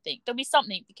be something. There'll be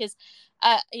something because,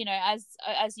 as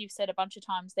you've said a bunch of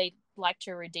times, they like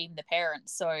to redeem the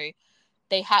parents. So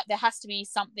there has to be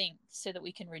something so that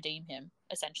we can redeem him,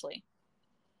 essentially.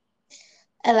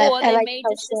 Or I they like may how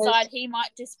just short. decide he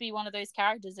might just be one of those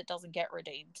characters that doesn't get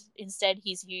redeemed. Instead,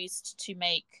 he's used to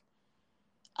make,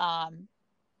 um,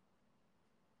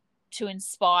 to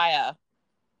inspire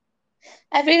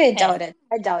I really doubt Ten. it.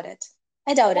 I doubt it.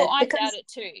 I doubt Well, it I doubt it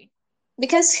too.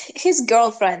 because his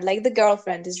girlfriend, like the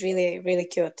girlfriend, is really really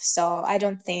cute. So I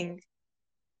don't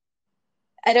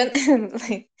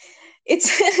like it's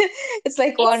it's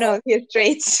like one It's of his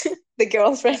traits. The yeah,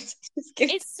 girlfriend is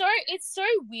cute. it's so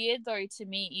weird, though, to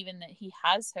me, even that he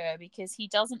has her, because he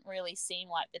doesn't really seem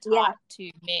like the Yeah. type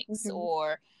to mix Hmm.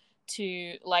 or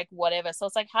to, like, whatever. So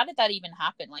it's like, how did that even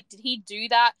happen? Like, did he do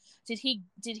that? Did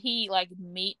he like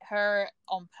meet her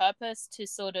on purpose to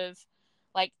sort of,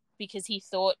 like, because he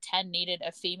thought Ten needed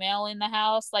a female in the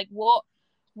house? Like, what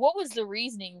was the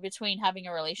reasoning between having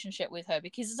a relationship with her?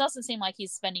 Because it doesn't seem like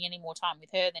he's spending any more time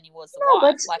with her than he was the No,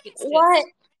 but wife. Like, it's what just,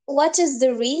 what is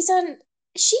the reason?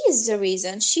 She is the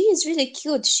reason. She is really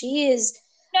cute. She is.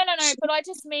 no, She, but I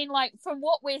just mean, like, from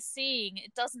what we're seeing,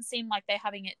 it doesn't seem like they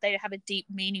have a deep,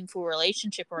 meaningful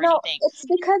relationship or no, anything. it's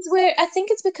because we're. I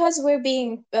think it's because we're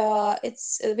being.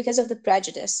 It's because of the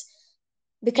prejudice.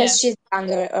 Because Yeah. she's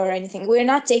younger or anything. We're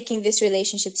not taking this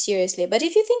relationship seriously. But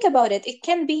if you think about it, it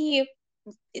can be.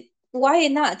 Why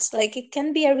not? Like it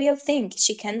can be a real thing.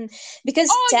 She can, because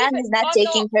Oh yeah, Tan but is not I'm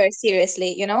not. taking her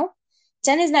seriously. You know,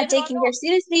 Tan is Yeah, not but I'm taking her not.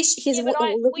 seriously. He's Yeah, but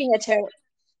I we looking at her.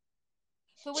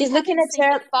 but we He's looking haven't at seen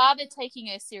the her. father taking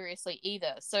her seriously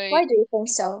either. So, Why do you think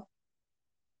so?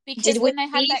 Did because we when they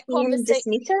had see that him conversation,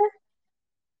 dismiss her?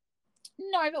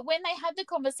 no, but when they had the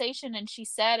conversation and she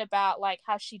said about, like,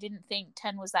 how she didn't think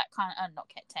Ten was that kind of, not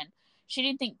Ten, she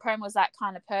didn't think Prem was that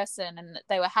kind of person, and that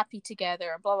they were happy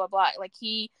together and blah blah blah. Like,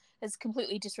 he has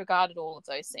completely disregarded all of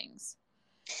those things.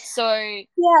 So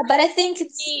Yeah, but I think to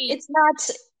me,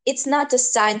 it's not a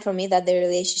sign for me that the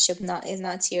relationship not is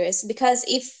not serious, because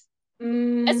if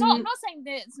it's not. I'm mm, not saying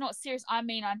that it's not serious. I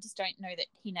mean, I just don't know that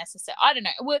he necessarily. I don't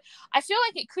know. I feel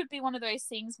like it could be one of those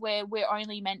things where we're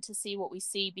only meant to see what we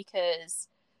see because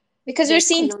because we're there's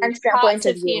seeing clearly Tan's point parts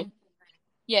of of view. him.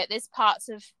 Yeah, there's parts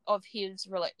of his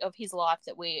life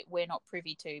that we're not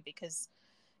privy to because,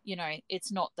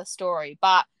 it's not the story.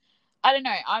 But I don't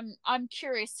know. I'm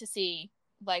curious to see,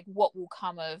 like, what will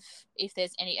come of, if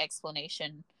there's any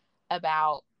explanation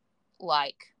about,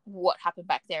 like, what happened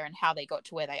back there and how they got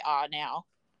to where they are now,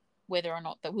 whether or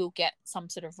not that we'll get some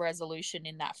sort of resolution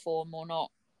in that form or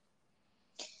not.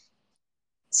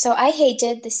 So I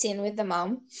hated the scene with the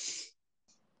mom.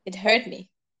 It hurt me.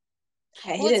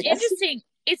 I Well, it's hated that. interesting.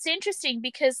 It's interesting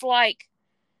because, like,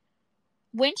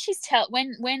 when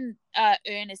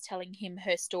Ern is telling him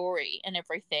her story and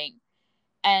everything,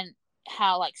 and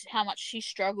how much she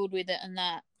struggled with it, and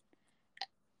that,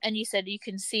 and you said you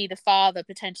can see the father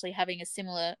potentially having a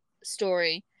similar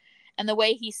story, and the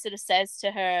way he sort of says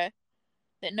to her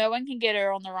that no one can get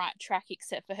her on the right track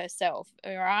except for herself,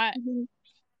 all right? Mhm.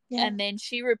 Yeah. And then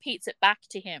she repeats it back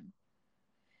to him.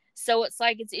 So it's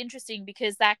like, it's interesting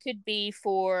because that could be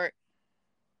for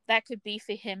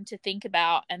him to think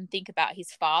about, and think about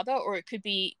his father, or it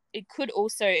could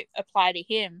also apply to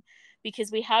him,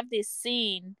 because we have this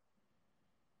scene,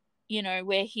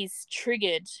 where he's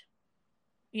triggered,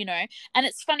 and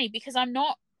it's funny because I'm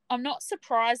not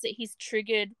surprised that he's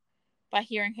triggered by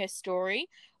hearing her story,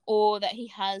 or that he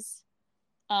has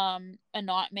a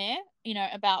nightmare,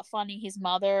 about finding his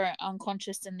mother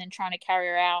unconscious and then trying to carry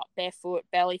her out barefoot,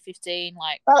 barely 15,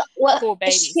 like Well, poor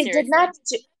baby, he did not.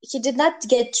 seriously. He did not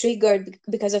get triggered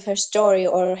because of her story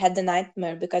or had the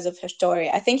nightmare because of her story.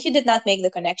 I think he did not make the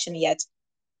connection yet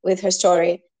with her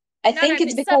story. I No, think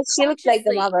it's but because she looked like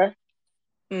the subconsciously. mother.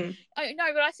 Mm. Oh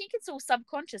no, but I think it's all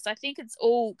subconscious. I think it's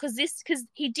all because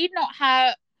he did not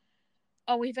have.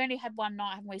 Oh, we've only had one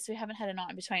night, haven't we? So we haven't had a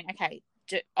night in between. Okay,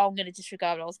 I'm going to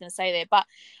disregard what I was going to say there, but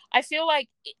I feel like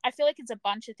it's a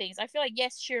bunch of things. I feel like,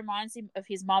 yes, she reminds him of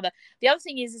his mother. The other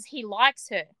thing is he likes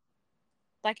her,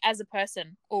 like, as a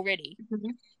person already.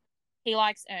 Mhm. He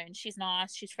likes Ern. She's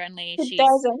nice. She's friendly. He She's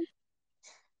doesn't.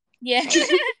 yeah.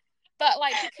 But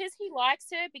like, because he likes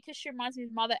her, because she reminds me of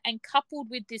his mother, and coupled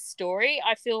with this story,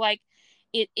 I feel like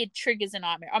it triggers a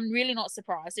nightmare. I'm really not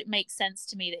surprised. It makes sense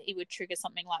to me that he would trigger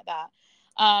something like that.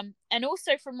 And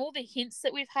also from all the hints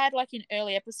that we've had, like in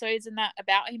early episodes and that,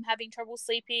 about him having trouble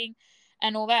sleeping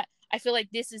and all that, I feel like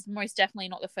this is most definitely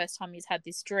not the first time he's had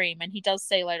this dream. And he does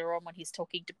say later on when he's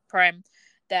talking to Prem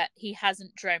that he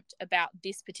hasn't dreamt about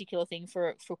this particular thing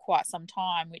for quite some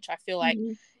time, which I feel like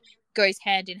Mhm. goes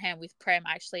hand in hand with Prem,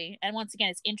 actually. And once again,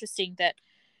 it's interesting that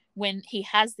when he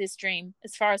has this dream,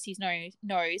 as far as he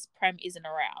knows, Prem isn't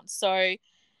around. So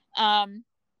um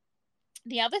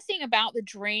the other thing about the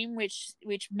dream, which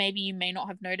maybe you may not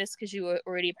have noticed because you were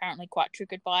already apparently quite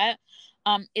triggered by it,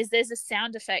 is there's a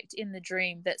sound effect in the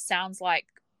dream that sounds like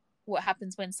what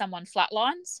happens when someone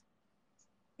flatlines.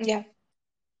 Yeah,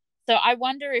 So I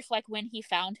wonder if, like, when he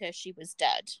found her, she was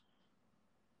dead.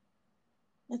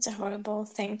 it's a horrible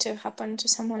thing to happen to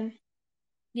someone.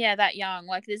 Yeah, that young.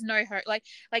 Like, there's no hope. Like,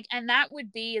 and that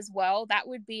would be as well. That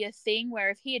would be a thing where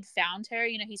if he had found her,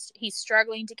 he's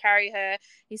struggling to carry her,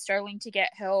 he's struggling to get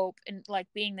help, and like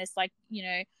being this, like,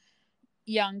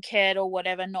 young kid or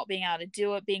whatever, not being able to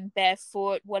do it, being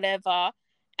barefoot, whatever.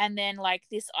 And then, like,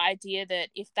 this idea that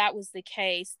if that was the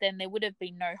case, then there would have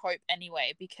been no hope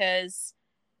anyway, because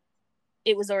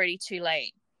it was already too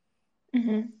late.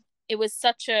 Mm-hmm. It was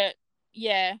such a,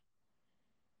 yeah,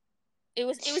 it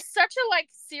was such a, like,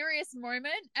 serious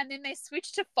moment, and then they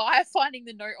switched to Fire finding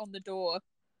the note on the door,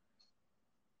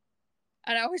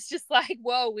 and I was just like,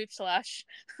 whoa, whiplash.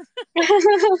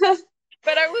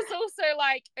 But I was also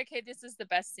like, okay, this is the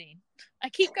best scene. I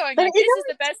keep going But like, this is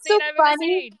the it's best scene so I've ever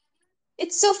funny. seen.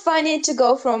 It's so funny to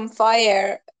go from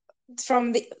Fire,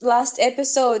 from the last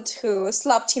episode, who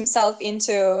slapped himself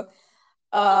into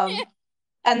Yeah.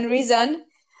 unreason,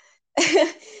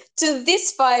 to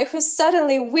this Fire who's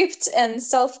suddenly whipped and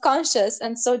self-conscious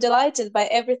and so delighted by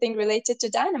everything related to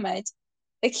Dynamite.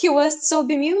 Like, he was so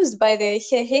bemused by the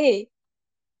hey hey.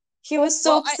 He was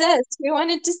so Well, I obsessed. He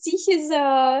wanted to see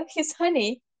his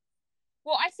honey.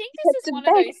 well, I think He had this is to one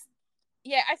of beg. those.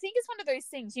 Yeah, I think it's one of those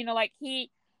things. Like, we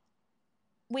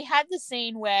had the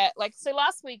scene where, like, so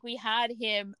last week we had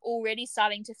him already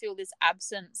starting to feel this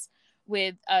absence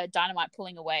with Dynamite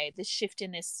pulling away, this shift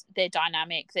in their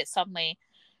dynamic, that suddenly,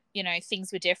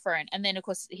 things were different. And then of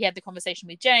course he had the conversation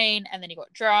with Jane, and then he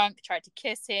got drunk, tried to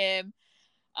kiss him,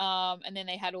 and then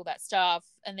they had all that stuff,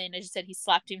 and then, as you said, he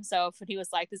slapped himself, and he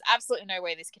was like, there's absolutely no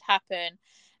way this could happen.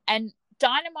 And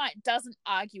Dynamite doesn't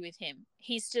argue with him.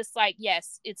 He's just like,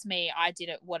 yes, it's me, I did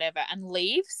it, whatever, and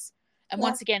leaves. And Yeah.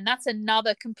 once again, that's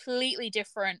another completely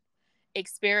different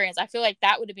experience. I feel like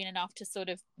that would have been enough to sort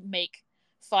of make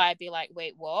Fire be like,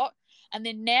 wait, what? And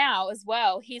then now as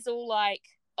well, he's all like,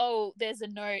 oh, there's a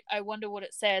note, I wonder what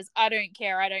it says, I don't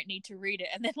care, I don't need to read it.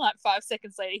 And then, like, 5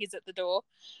 seconds later, he's at the door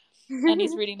and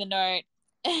he's reading the note.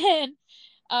 And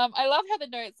I love how the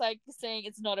note's like saying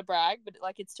it's not a brag, but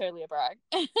like it's totally a brag.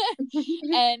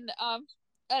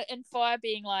 And Fire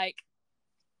being like,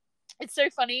 it's so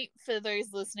funny for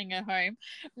those listening at home.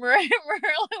 Marilla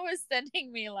was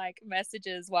sending me like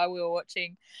messages while we were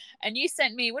watching, and you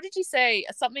sent me, what did you say?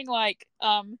 Something like,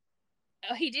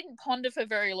 he didn't ponder for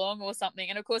very long or something.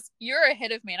 And of course, you're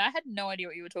ahead of me, and I had no idea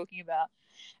what you were talking about.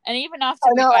 And even after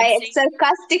Oh no, I'd I seen,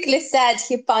 sarcastically said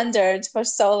he pondered for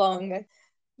so long.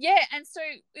 yeah, and so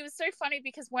it was so funny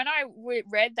because when I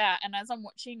read that, and as I'm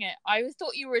watching it, I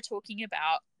thought you were talking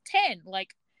about 10,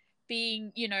 like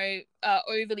being,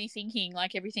 overly thinking,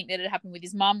 like everything that had happened with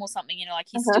his mum or something, like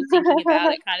he's still thinking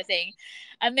about it, kind of thing.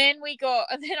 And then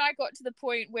I got to the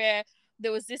point where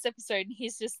there was this episode, and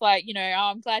he's just like, oh,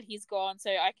 I'm glad he's gone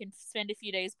so I can spend a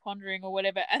few days pondering or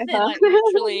whatever. And then, like,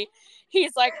 literally,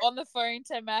 he's like on the phone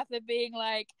to Matha being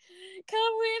like,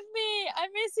 come with me, I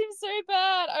miss him so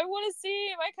bad, I want to see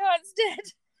him, I can't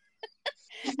stand.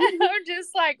 And I'm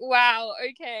just like, wow,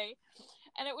 okay.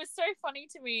 And it was so funny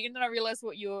to me, and then I realized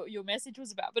what your message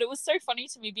was about. But it was so funny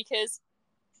to me because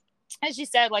as you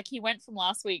said, like he went from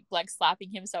last week like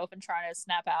slapping himself and trying to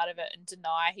snap out of it and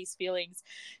deny his feelings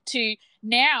to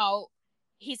now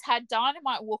he's had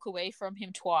Dynamite walk away from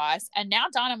him twice, and now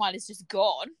Dynamite is just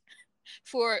gone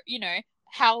for, you know,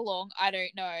 how long, I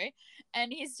don't know.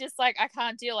 And he's just like, I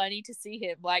can't deal, I need to see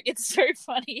him. Like, it's so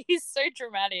funny. He's so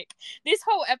dramatic. This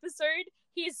whole episode,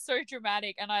 he is so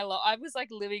dramatic, and I was like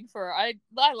living for it.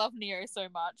 I love Neo so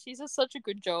much. He's does such a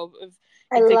good job of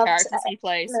the characters he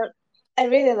plays. No, I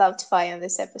really loved Fi in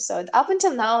this episode. Up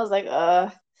until now, I was like,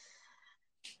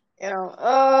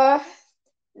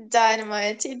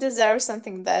 Dynamite, he deserves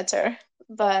something better.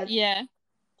 But yeah,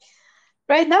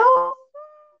 right now,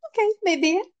 okay,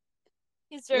 maybe.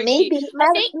 he's very cute.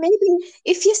 I think Maybe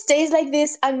if he stays like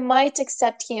this, I might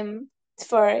accept him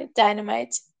for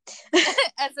Dynamite.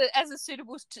 as a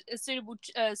suitable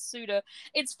suitor.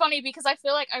 It's funny because I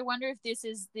feel like I wonder if this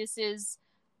is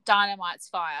Dynamite's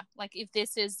fire. Like if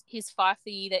this is his fire for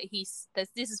you, that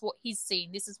this is what he's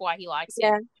seen. This is why he likes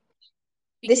Yeah, him.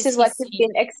 this is what he's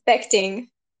been expecting.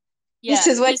 This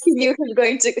is what he knew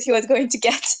he was going to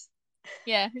get.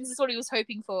 Yeah, this is what he was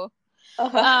hoping for.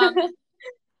 Uh-huh.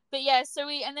 But yeah,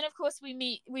 and then of course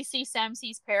we see Sam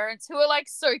C's parents, who are like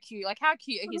so cute. Like, how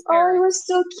cute are his parents? Oh, it was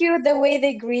so cute the way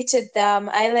they greeted them.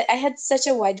 I had such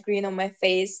a wide grin on my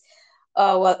face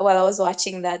while I was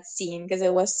watching that scene because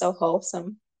it was so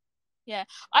wholesome. Yeah,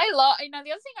 I love, the other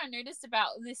thing I noticed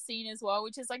about this scene as well,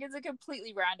 which is like, it's a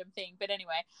completely random thing, but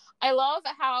anyway, I love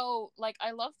how, like,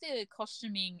 I love the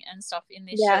costuming and stuff in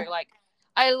this show. Like,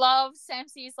 I love Sam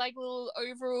C's like little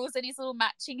overalls and his little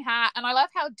matching hat, and I love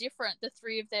how different the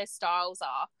three of their styles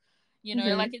are. You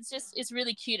know, like it's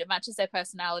really cute. It matches their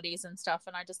personalities and stuff,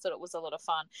 and I just thought it was a lot of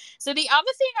fun. So the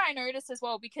other thing I noticed as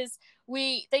well, because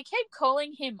they kept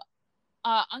calling him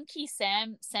Unky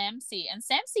Samsey, and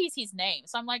Samsey is his name.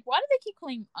 So I'm like, why do they keep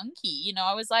calling him Unky? You know,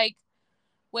 I was like,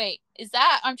 wait, is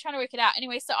that? I'm trying to work it out.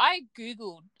 Anyway, so I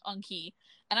Googled Unky,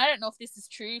 and I don't know if this is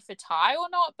true for Thai or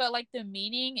not, but like the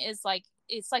meaning is like,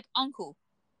 it's like uncle.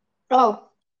 Oh.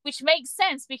 Which makes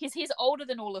sense because he's older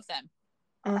than all of them.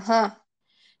 Uh-huh.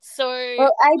 So,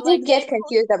 well, I did get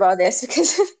confused about this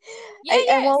because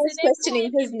I'm always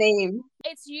questioning his name.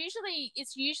 It's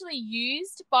usually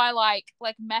used by like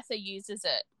Matha uses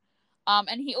it.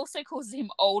 And he also calls him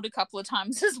old a couple of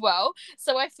times as well.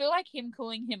 So I feel like him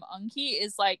calling him Unky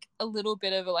is like a little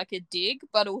bit of a dig,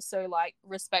 but also like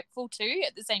respectful too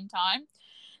at the same time.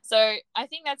 So I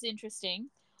think that's interesting.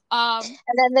 And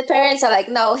then the parents are like,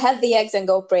 no, have the eggs and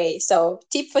go pray. So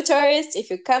tip for tourists, if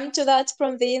you come to that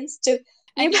province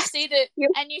you see the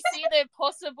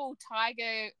possible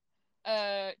tiger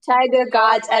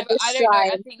gods at the shrine. I don't know.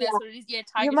 I think that's what it is. Yeah,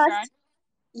 tiger shrine.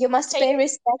 You must pay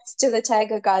respect to the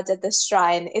tiger gods at the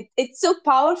shrine. It's so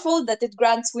powerful that it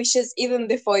grants wishes even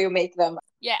before you make them.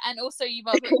 Yeah, and also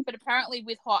but apparently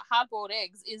with hard-boiled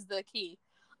eggs is the key.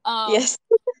 Yes.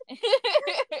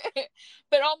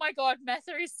 But oh my god,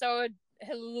 Mather is so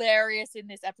hilarious in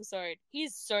this episode.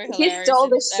 He's so hilarious. He stole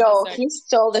the show. He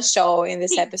stole the show in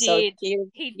this episode. He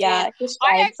did.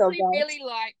 I actually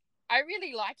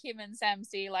really like him and Sam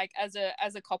C like as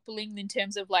a coupling in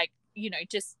terms of like, you know,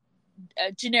 just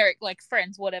generic like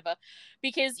friends, whatever,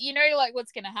 because you know like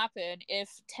what's gonna happen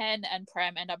if Ten and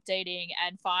Prem end up dating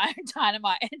and Fire and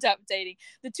Dynamite end up dating.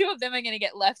 The two of them are gonna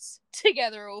get left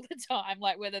together all the time,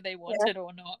 like whether they want it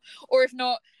or not, or if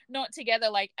not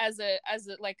together, like as a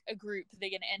like a group,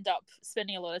 they're gonna end up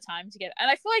spending a lot of time together.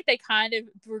 And I feel like they kind of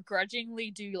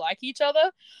begrudgingly do like each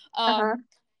other.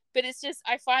 But it's just,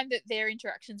 I find that their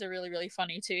interactions are really, really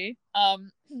funny too.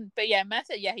 But yeah,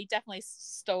 Method, yeah, he definitely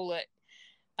stole it.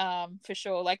 For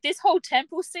sure. Like this whole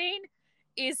temple scene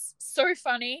is so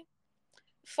funny.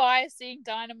 Fire seeing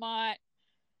Dynamite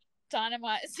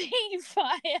seeing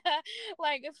Fire,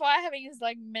 like Fire having his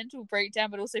like mental breakdown,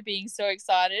 but also being so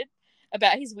excited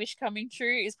about his wish coming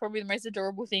true is probably the most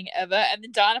adorable thing ever. And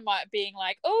then Dynamite being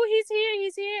like, "Oh,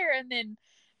 he's here," and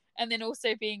then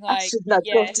also being like, I'm not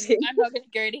going to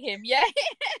go to him. Yeah.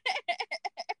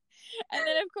 And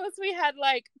then of course we had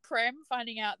like Prem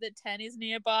finding out that Ten is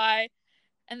nearby.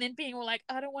 And then being all like,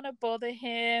 I don't want to bother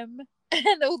him.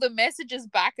 And all the messages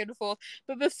back and forth.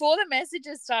 But before the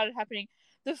messages started happening,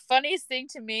 the funniest thing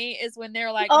to me is when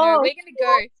they're like, no, we're going to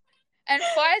go. And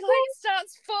Fire like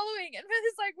starts following. And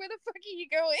Mother's like, where the fuck are you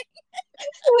going?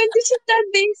 When did she start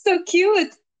being so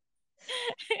cute?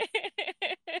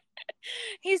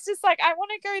 He's just like, I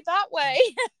want to go that way.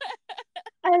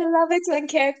 I love it when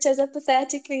characters are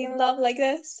pathetically in love like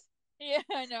this. Yeah,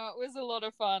 I know. It was a lot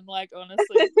of fun, like,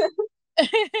 honestly.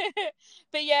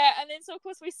 But yeah, and then so of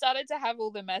course we started to have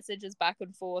all the messages back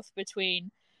and forth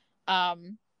between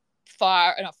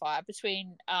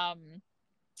between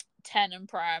Ten and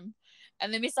Prime,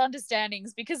 and the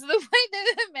misunderstandings because of the way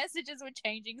that the messages were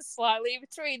changing slightly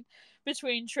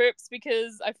between trips,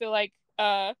 because I feel like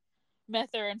Metha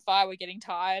and Fire were getting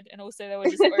tired, and also they were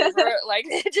just over it. Like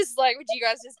they're just like, would you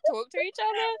guys just talk to each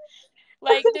other?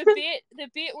 Like the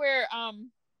bit where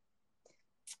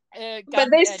But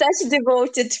they're such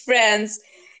devoted friends.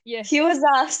 yeah, He was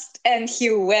asked and he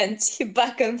went. He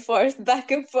back and forth, back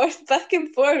and forth, back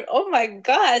and forth. Oh my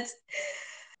God.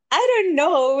 I don't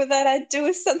know that I'd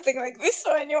do something like this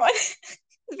for anyone.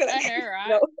 Be like, I know, right?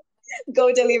 no,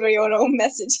 go deliver your own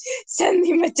message. Send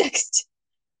me my text.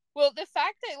 Well, the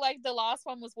fact that like the last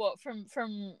one was what from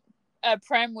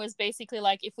Prem was basically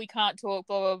like, if we can't talk,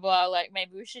 blah blah blah, like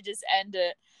maybe we should just end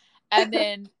it, and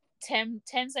then Ten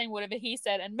saying whatever he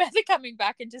said, and Metha coming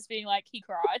back and just being like, he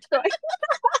cried. Right.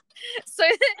 so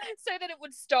that it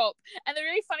would stop. And the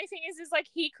really funny thing is like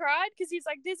he cried because he's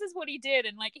like, this is what he did,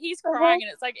 and like he's crying,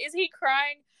 and it's like, is he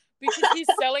crying because he's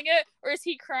selling it, or is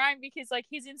he crying because like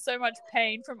he's in so much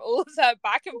pain from all of that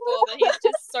back and forth that he's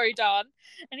just so done,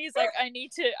 and he's like, I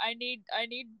need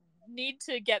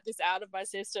to get this out of my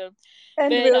system, And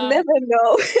but we'll never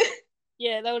know.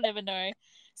 yeah, they'll never know.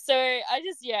 So I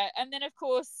just, yeah, and then of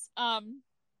course then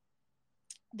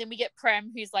we get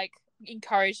Prem, who's like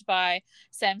encouraged by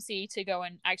Samsi to go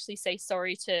and actually say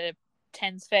sorry to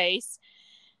Ten's face,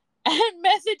 and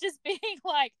Method just being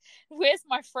like, where's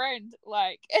my friend,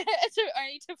 like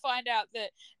only to find out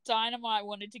that Dynamite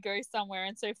wanted to go somewhere,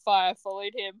 and so Fire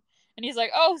followed him, and he's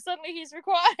like, oh, suddenly he's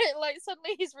required, like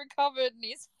suddenly he's recovered and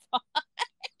he's fine.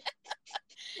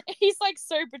 He's like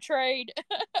so betrayed.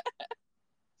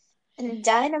 And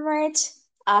Dynamite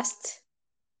asked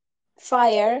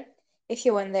Fire if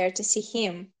he went there to see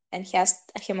him, and he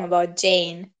asked him about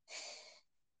Jane.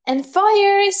 And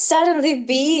Fire is suddenly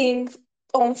being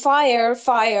on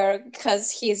fire,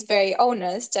 because he's very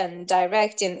honest and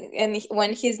direct. And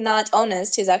when he's not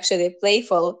honest, he's actually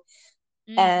playful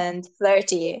and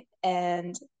flirty.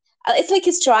 And it's like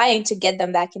he's trying to get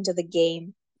them back into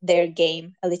their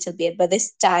game a little bit. But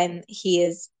this time he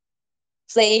is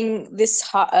playing this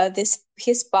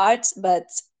his part, but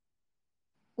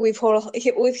with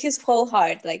his whole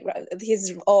heart, like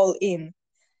he's all in.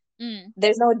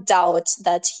 There's no doubt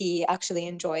that he actually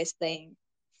enjoys playing.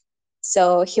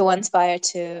 So he wants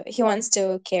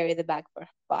to carry the bag for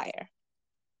Fire.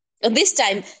 And this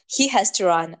time he has to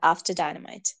run after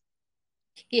Dynamite.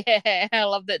 Yeah, I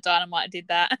love that Dynamite did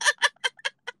that.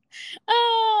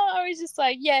 Oh, I was just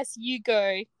like, yes, you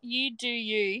go, you do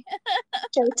you.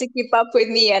 Trying to keep up with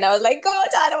me, and I was like, go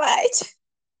Dynamite,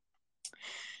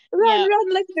 run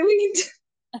like the wind.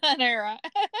 I know, right?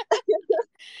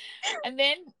 And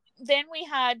then we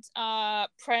had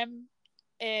Prem,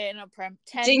 not Prem,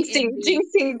 Ten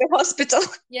jinxing the hospital.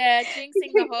 Yeah,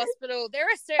 jinxing the hospital. There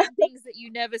are certain things that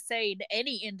you never say in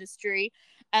any industry,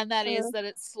 and that is that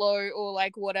it's slow or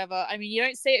like whatever. I mean, you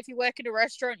don't say it if you work in a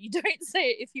restaurant. You don't say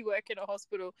it if you work in a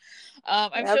hospital.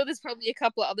 I'm sure there's probably a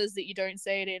couple of others that you don't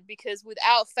say it in, because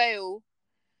without fail,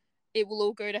 it will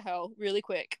all go to hell really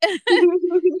quick.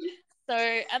 So,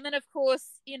 and then of course,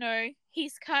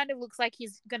 he's kind of looks like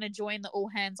he's going to join the all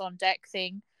hands on deck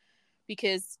thing,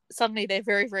 because suddenly they're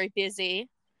very, very busy.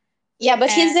 Yeah, but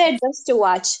he's there just to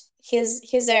watch. He's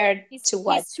there to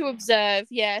watch. He's to observe,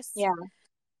 yes. Yeah.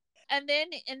 And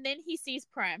then he sees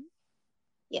Prem.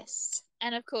 Yes.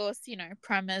 And of course,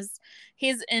 Prem is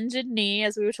his injured knee,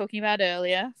 as we were talking about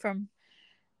earlier, from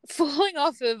falling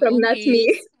off of from Not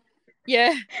Me.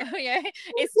 Yeah. Yeah.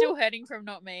 It's still hurting from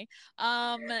Not Me.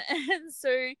 And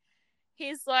so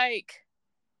he's like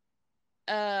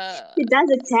he does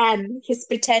a 10. He's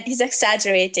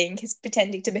exaggerating. He's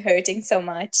pretending to be hurting so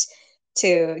much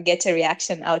to get a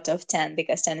reaction out of 10,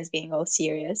 because 10 is being all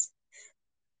serious.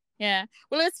 Yeah.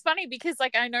 Well, it's funny because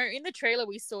like I know in the trailer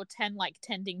we saw 10 like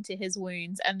tending to his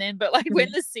wounds, and then but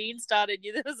when the scene started,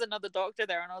 there was another doctor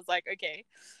there, and I was like, okay.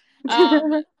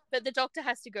 But the doctor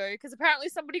has to go because apparently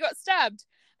somebody got stabbed.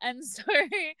 And so 10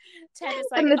 is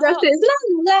like, and the doctor is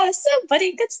la,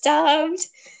 somebody got stabbed.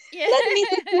 Yeah. Let me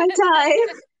take my time.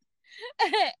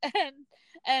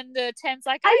 And 10's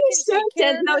like, are you sure,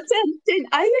 10? No, 10,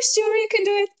 are you sure you can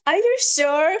do it? Are you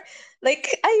sure?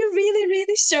 Like, are you really,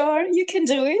 really sure you can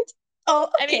do it? Oh,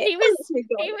 okay. I mean, he was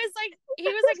like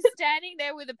standing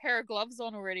there with a pair of gloves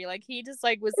on already. Like he just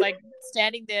like was like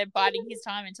standing there biding his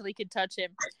time until he could touch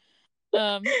him.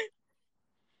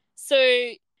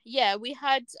 So yeah, we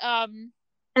had and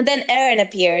then Aaron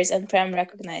appears and Prem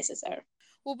recognizes her.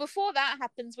 Well, before that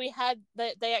happens, we had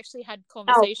they actually had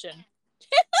conversation.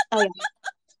 Oh yeah.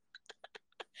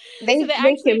 They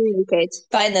communicate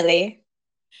finally.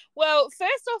 Well,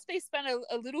 first off, they spent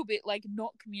a little bit like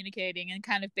not communicating and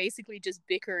kind of basically just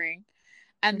bickering.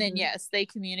 And then yes, they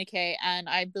communicate, and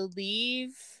I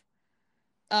believe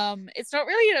it's not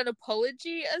really an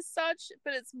apology as such,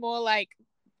 but it's more like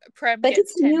Prem But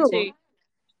gets it's 10 new. to.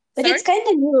 But Sorry? it's kind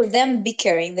of new, them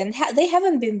bickering. They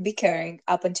haven't been bickering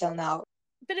up until now.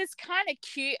 But it's kind of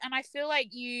cute, and I feel like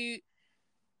you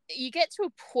get to a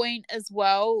point as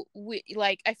well with,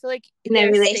 like, I feel like In a there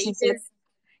are relationship. stages.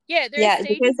 Yeah, there are Yeah,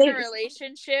 because stages in a they.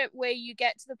 relationship where you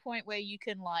get to the point where you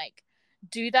can like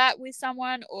do that with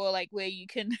someone, or like where you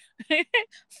can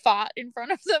fart in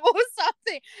front of them or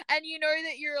something, and you know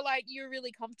that you're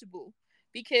really comfortable,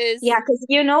 Yeah, because because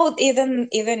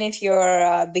even if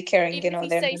you're bickering, even if you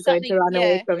they're say not going to something, run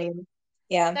away yeah, from you.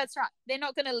 Yeah. that's right. They're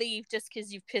not going to leave just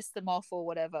because you've pissed them off or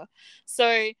whatever.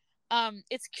 So,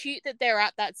 it's cute that they're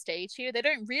at that stage here. They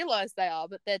don't realize they are,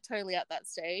 but they're totally at that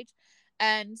stage.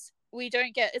 And we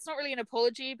don't get, it's not really an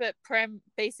apology, but Prem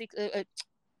basically,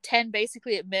 10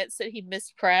 basically admits that he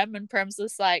missed Prem, and Prem's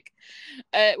just like,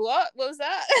 what was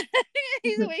that?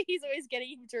 He's always getting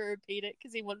him to repeat it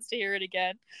because he wants to hear it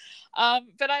again.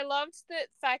 But I loved the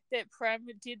fact that Prem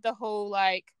did the whole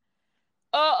like,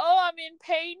 oh, I'm in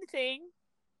pain thing,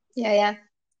 Yeah, yeah.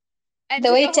 and The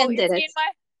did way the whole Ten did it's in it. my,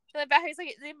 the back he's like,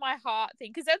 it's in my heart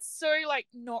thing, because that's so like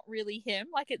not really him.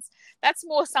 Like, that's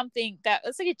more something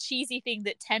that's like a cheesy thing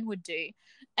that 10 would do,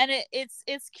 and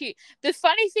it's cute. The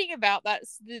funny thing about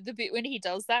that's the bit when he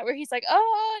does that, where he's like,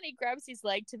 oh, and he grabs his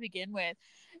leg to begin with.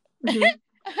 Hmm.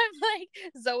 I'm like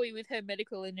Zoe with her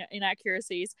medical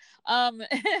inaccuracies. Not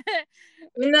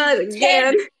 10,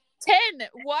 again. 10,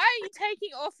 why are you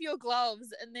taking off your gloves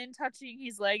and then touching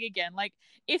his leg again? Like,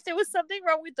 if there was something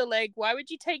wrong with the leg, why would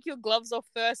you take your gloves off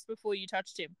first before you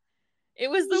touched him? It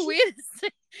was the weirdest.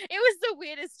 It was the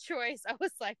weirdest choice. I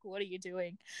was like, "What are you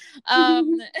doing?" I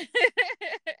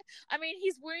mean,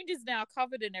 his wound is now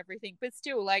covered and everything, but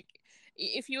still, like,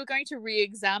 if you were going to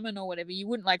re-examine or whatever, you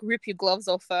wouldn't like rip your gloves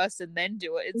off first and then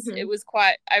do it. It was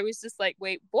quite. I was just like,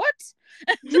 "Wait, what?"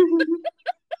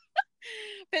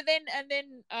 But then, and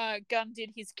then Gunn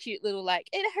did his cute little like,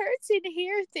 "It hurts in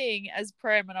here" thing as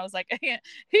Prem, and I was like,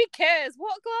 "Who cares?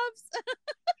 What gloves?"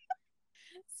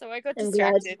 So I got I'm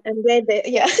glad. distracted. I'm glad that,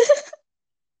 yeah.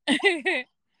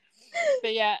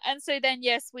 But yeah, and so then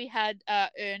yes, we had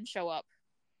Ern show up.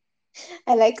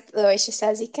 I like the way she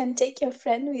says you can take your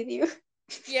friend with you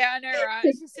Yeah, I know, right?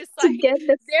 to, She's just to like, get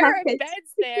the there are package.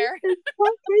 beds there. The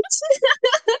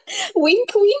package. Wink,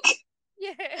 wink.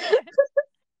 Yeah.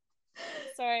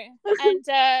 So, and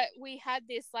we had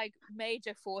this like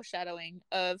major foreshadowing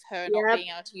of her not Yeah, being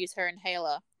able to use her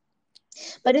inhaler.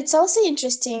 but it's also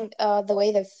interesting the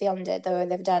way they've filmed it, the way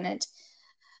they've done it,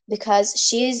 because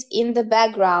she's in the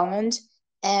background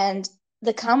and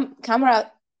the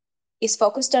camera is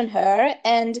focused on her,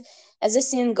 and as the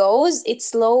scene goes, it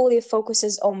slowly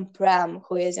focuses on Pram,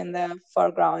 who is in the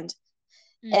foreground.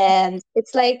 Mm. And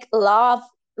it's like love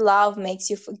makes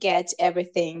you forget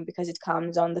everything because it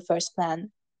comes on the first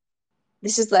plan.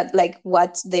 This is like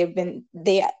what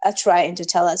they are trying to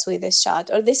tell us with this shot,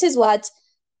 or this is what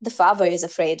the father is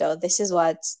afraid of. This is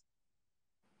what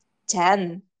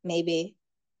 10 maybe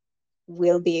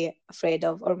will be afraid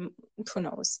of, or who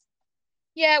knows.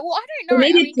 Yeah, well, I don't Or know. I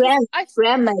maybe mean, because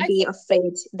Prem might I be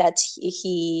afraid that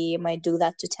he might do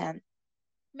that to 10.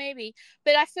 maybe,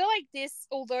 but I feel like this,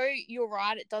 although you're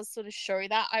right, it does sort of show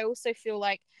that. I also feel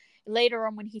like later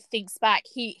on when he thinks back,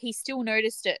 he still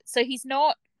noticed it. So he's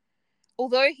not,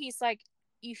 although he's like,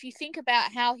 if you think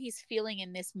about how he's feeling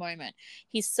in this moment,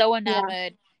 he's so Yeah.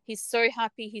 enamored, he's so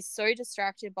happy, he's so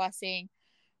distracted by seeing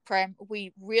Prem.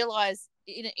 We realize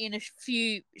in a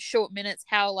few short minutes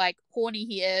how like horny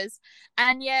he is,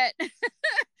 and yet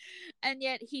and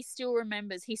yet he still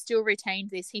remembers, he still retained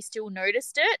this, he still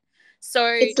noticed it. So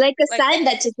It's like a like, sign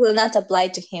that it will not apply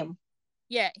to him.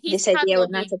 yeah, he's This idea will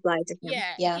not cataloging. apply to him.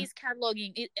 Yeah, Yeah. he's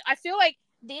cataloging it. I feel like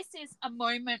this is a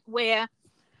moment where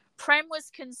Prem was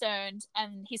concerned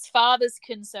and his father's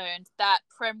concerned that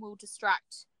Prem will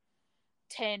distract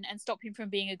 10 and stop him from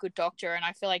being a good doctor. And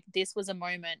I feel like this was a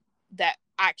moment that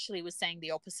actually was saying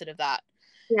the opposite of that.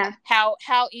 Yeah. How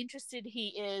interested he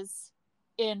is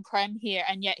in Prem here,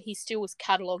 and yet he still was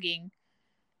cataloging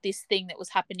this thing that was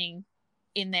happening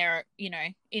in their,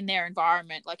 in their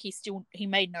environment. Like he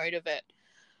made note of it.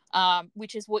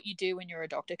 Which is what you do when you're a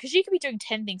doctor, because you could be doing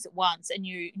 10 things at once and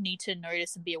you need to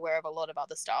notice and be aware of a lot of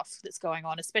other stuff that's going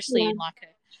on, especially Yeah. in like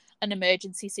an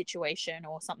emergency situation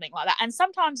or something like that. And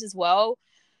sometimes as well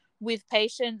with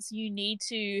patients, you need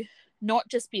to not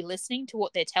just be listening to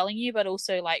what they're telling you, but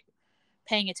also like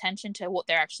paying attention to what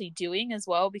they're actually doing as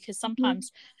well, because Mhm.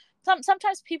 sometimes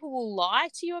sometimes people will lie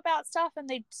to you about stuff, and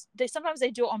they sometimes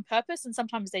they do it on purpose, and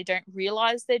sometimes they don't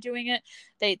realize they're doing it.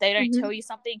 They don't tell you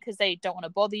something because they don't want to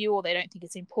bother you, or they don't think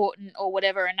it's important, or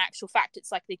whatever. In actual fact,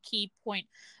 it's like the key point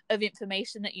of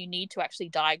information that you need to actually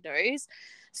diagnose.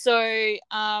 So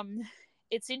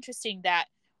it's interesting that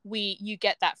you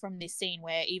get that from this scene,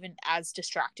 where even as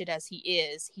distracted as he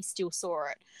is, he still saw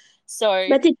it. So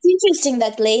But it's interesting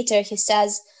that later he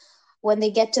says, when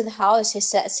they get to the house, he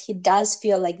says he does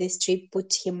feel like this trip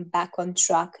put him back on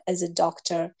track as a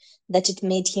doctor, that it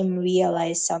made him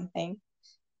realize something.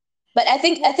 But I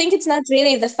think it's not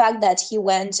really the fact that he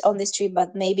went on this trip,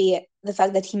 but maybe the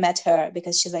fact that he met her,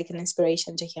 because she's like an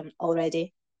inspiration to him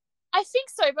already. I think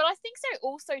so, but I think so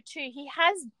also too. He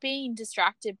has been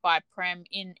distracted by Prem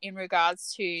in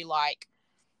regards to, like,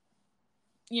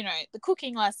 you know, the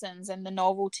cooking lessons and the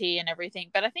novelty and everything.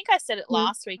 But I think I said it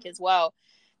last week as well.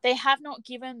 They have not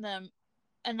given them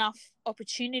enough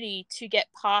opportunity to get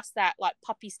past that, like,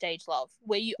 puppy stage love,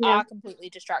 where you are completely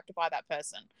distracted by that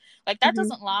person. Like, that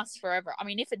doesn't last forever. I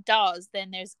mean, if it does,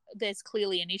 then there's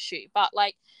clearly an issue. But,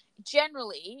 like,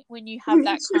 generally, when you have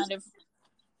that kind of,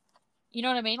 you know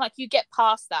what I mean? Like, you get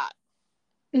past that.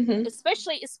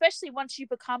 Especially once you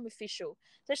become official,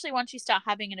 especially once you start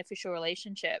having an official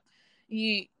relationship,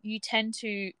 you tend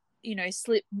to, you know,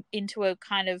 slip into a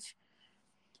kind of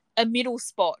a middle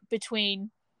spot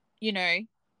between, you know,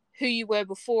 who you were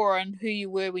before and who you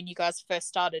were when you guys first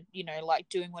started, you know, like,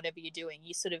 doing whatever you're doing.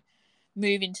 You sort of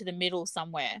move into the middle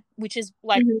somewhere, which is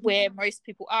like where most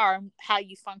people are and how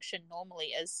you function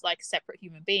normally as, like, separate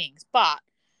human beings. But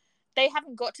they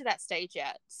haven't got to that stage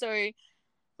yet. So,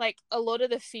 like, a lot of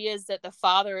the fears that the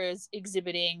father is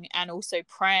exhibiting, and also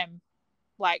Prem,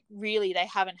 like, really they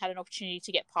haven't had an opportunity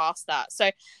to get past that. So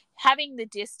having the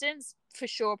distance for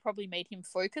sure probably made him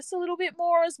focus a little bit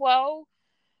more as well.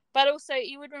 But also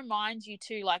it would remind you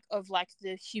too, like, of, like,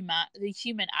 the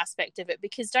human aspect of it,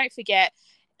 because don't forget,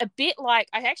 a bit like,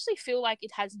 I actually feel like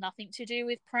it has nothing to do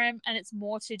with Prem, and it's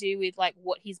more to do with, like,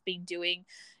 what he's been doing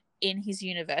in his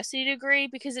university degree,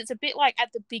 because it's a bit like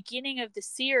at the beginning of the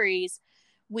series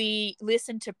we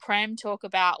listened to Prem talk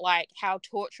about, like, how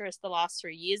torturous the last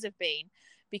 3 years have been,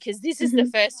 because this is the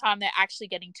first time they're actually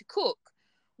getting to cook.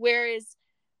 Whereas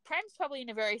Prem's probably in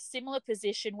a very similar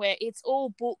position, where it's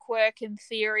all bookwork and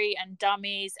theory and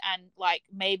dummies and, like,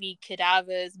 maybe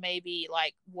cadavers, maybe,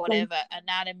 like, whatever,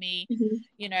 anatomy,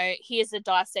 you know, here's a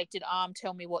dissected arm,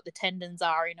 tell me what the tendons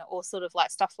are, you know, or sort of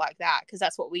like stuff like that, because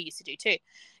that's what we used to do too.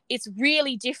 It's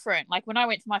really different. Like, when I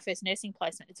went for my first nursing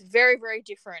placement, it's very, very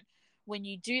different when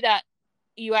you do that.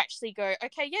 You actually go,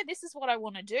 okay, yeah, this is what I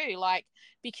want to do, like,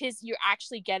 because you're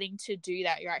actually getting to do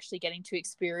that. You're actually getting to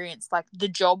experience, like, the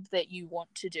job that you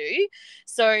want to do.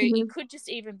 So it could just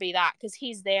even be that, because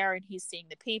he's there and he's seeing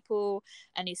the people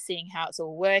and he's seeing how it's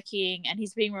all working, and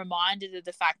he's being reminded of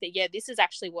the fact that, yeah, this is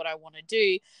actually what I want to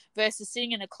do, versus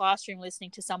sitting in a classroom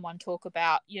listening to someone talk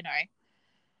about, you know,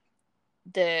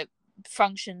 the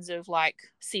functions of, like,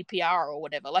 CPR or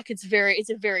whatever. Like, it's a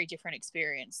very different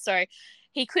experience. So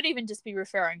he could even just be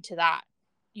referring to that,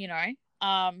 you know.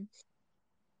 And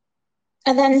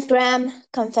then Bram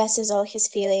confesses all his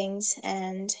feelings,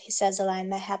 and he says a line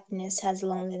that happiness has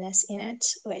loneliness in it,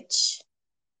 which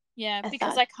yeah, I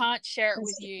because thought I can't share it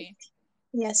was with you.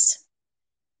 yes.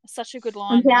 Such a good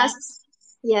And line, right?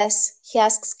 he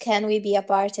asks, can we be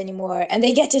apart anymore? And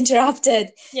they get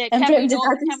interrupted. Yeah, And Bram did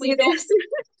not see this.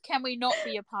 can we not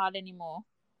be apart anymore?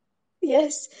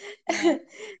 Yes. Yeah.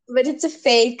 But it's a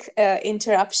fake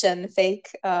interruption,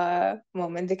 fake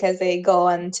moment, because they go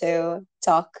on to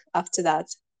talk after that.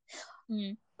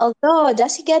 Although,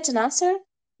 does he get an answer?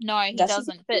 No, he Does he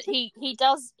doesn't. But he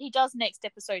does next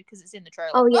episode, because it's in the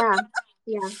trailer. Oh, yeah.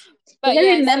 Yeah. But I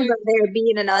yeah, remember so there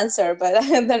being an answer, but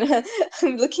then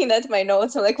I'm looking at my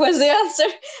notes. I'm like, what's the answer?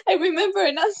 I remember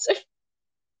an answer.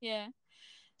 yeah.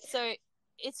 So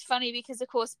it's funny because, of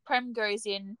course, Prem goes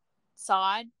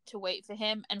inside to wait for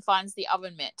him and finds the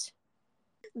oven mitt.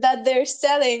 That they're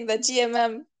selling, the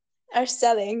GMM are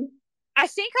selling. I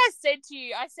think I said to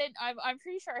you, I'm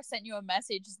pretty sure I sent you a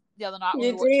message the other night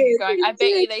when You we were watching it, did. going, You I bet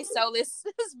did. you they sell this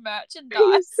as You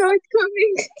merchandise. saw it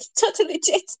coming. Totally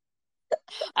did.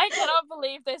 I cannot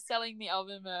believe they're selling the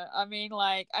oven mitt.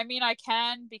 I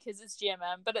can, because it's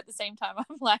GMM, but at the same time,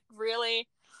 I'm like, really?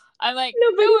 I'm like,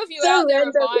 No, but who of it's you so out there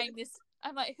are random. buying this?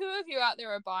 I'm like, who of you out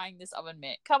there are buying this oven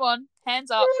mitt? Come on,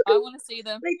 hands up. I want to see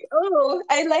them. Like, oh,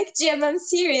 I like GMM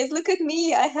series. Look at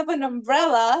me. I have an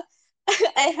umbrella.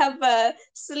 I have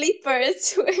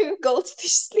slippers,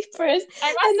 goldfish slippers, I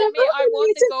and must I'm admit, I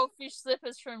want the opening goldfish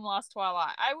slippers from Last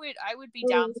Twilight. I would be it.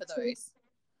 down for those.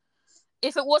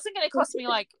 If it wasn't going to cost me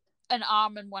like an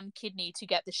arm and one kidney to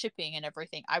get the shipping and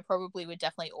everything, I probably would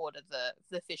definitely order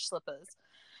the fish slippers.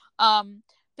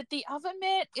 But the oven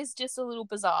mitt is just a little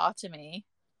bizarre to me.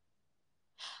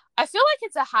 I feel like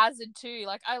it's a hazard too.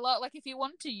 Like I like if you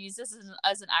wanted to use this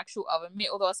as an actual oven mitt,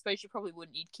 although I suppose you probably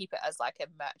wouldn't. You'd keep it as like a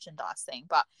merchandise thing.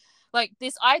 But like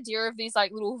this idea of these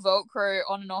like little Velcro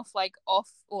on and off, like off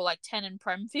or like ten and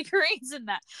prem figurines and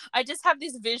that. I just have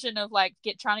this vision of like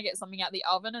trying to get something out the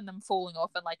oven and them falling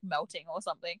off and like melting or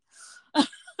something.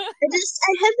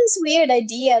 I had this weird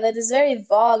idea that is very vague.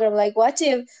 I'm like, what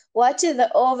if the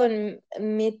oven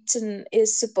mitten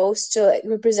is supposed to like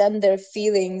represent their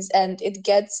feelings, and it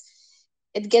gets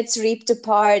ripped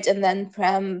apart, and then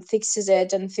Prem fixes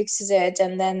it,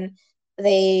 and then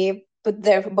they put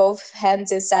their both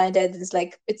hands inside it. It's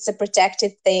like it's a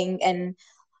protected thing, and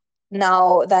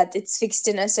now that it's fixed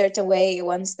in a certain way,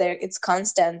 once it's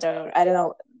constant, or I don't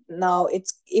know, now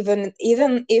it's even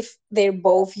if they're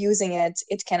both using it,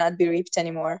 it cannot be ripped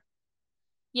anymore.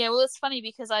 Yeah, well, it's funny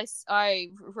because I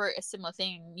wrote a similar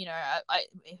thing. You know,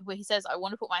 where he says, "I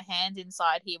want to put my hand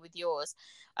inside here with yours.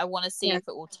 I want to see Yeah. if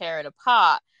it will tear it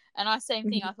apart." And same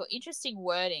thing. Mhm. I thought interesting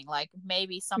wording. Like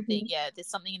maybe something. Mhm. Yeah, there's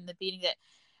something in the beginning that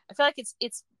I feel like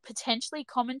it's potentially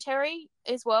commentary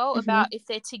as well about Mhm. if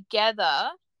they're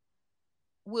together,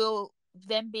 will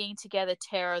them being together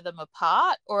tear them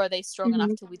apart, or are they strong enough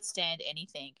Mhm. to withstand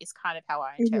anything? Is kind of how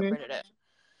I Mhm. interpreted it.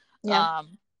 Yeah.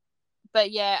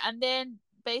 But yeah, and then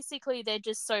basically they're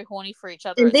just so horny for each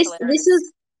other. And It's this hilarious.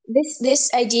 is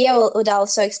this idea would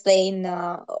also explain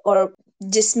or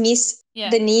dismiss Yeah.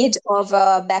 the need of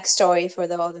a backstory for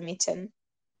the Voldemitten.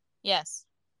 Yes.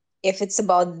 If it's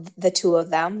about the two of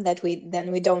them,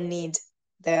 then we don't need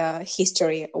the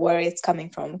history where it's coming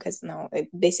from, because no, it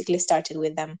basically started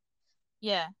with them.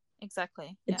 Yeah.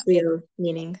 Exactly. Yeah. It's real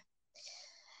meaning.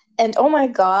 And oh my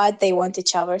god, they want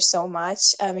each other so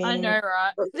much. I I mean, know,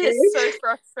 right? They're so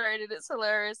frustrated. It's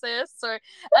hilarious. They're so,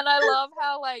 and I love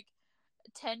how like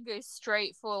Ten goes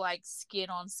straight for like skin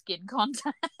on skin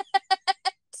contact.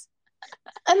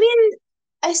 I mean,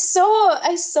 I saw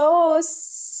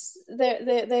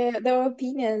their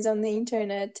opinions on the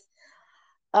internet,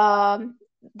 um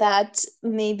that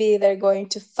maybe they're going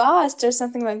too fast or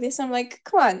something like this. I'm like,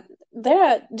 come on, there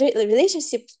are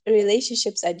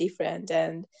relationships are different,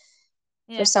 and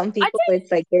for Yeah. some I people don't.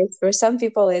 it's like this, for some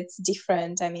people it's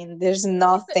different. I mean, there's Yeah, but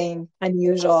nothing I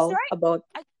unusual don't. about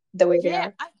I the way they yeah.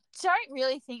 are. I don't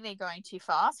really think they're going too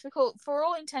fast because, for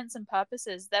all intents and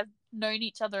purposes, they've known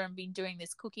each other and been doing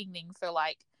this cooking thing for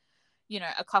like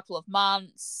a couple of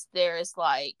months. There is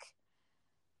like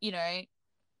you know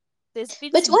there's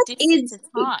been But some distance of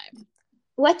time.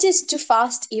 what is too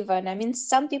fast even? I mean,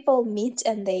 some people meet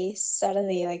and they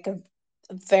suddenly like a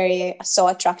very so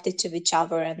attracted to each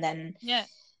other, and then Yeah,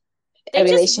 a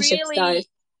they just relationship starts. really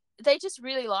they just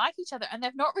really like each other, and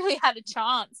they've not really had a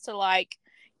chance to like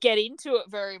get into it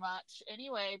very much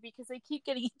anyway because they keep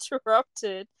getting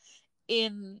interrupted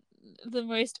in the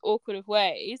most awkward of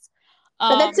ways.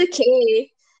 But that's Um,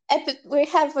 okay.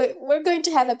 We're going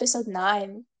to have episode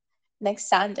 9 next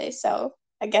Sunday, so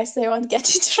I guess they won't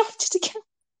get interrupted again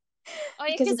oh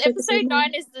yeah, because because it's episode episode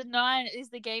 9 9. is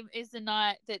the game is the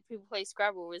night that people play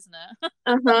Scrabble, isn't it?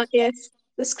 Uh-huh, yes.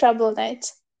 The Scrabble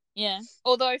night. Yeah.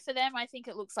 Although for them, I think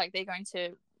it looks like they're going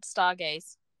to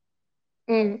stargaze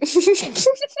Mm.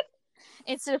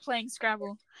 instead of playing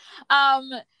Scrabble. Um,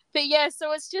 but yeah,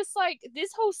 so it's just like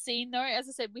this whole scene, though. As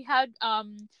I said, we had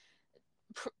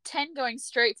Ten going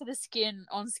straight for the skin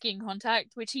on skin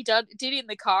contact, which he did in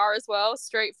the car as well,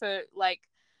 straight for like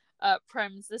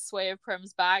Prem's the sway of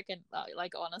Prem's back, and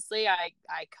like honestly, I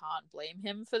can't blame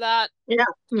him for that. Yeah.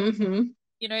 Mm-hmm.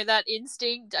 That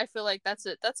instinct. I feel like that's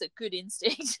a good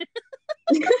instinct.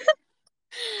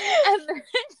 and then,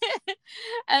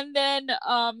 and then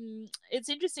it's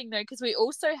interesting though because we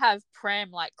also have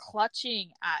Prem like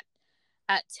clutching at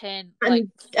Ten, like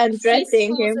And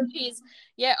dressing fistfuls of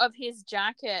him. his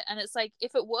jacket, and it's like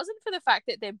if it wasn't for the fact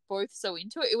that they're both so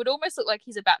into it, it would almost look like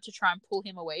he's about to try and pull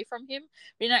him away from him,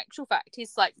 but in actual fact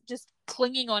he's like just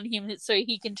clinging on him so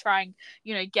he can try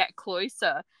and get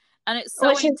closer, and it's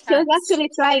Well, so he was intense. actually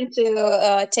trying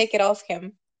to take it off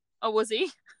him. Oh, was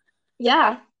he?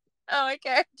 Yeah. Oh,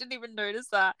 okay. I didn't even notice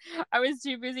that. I was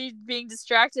too busy being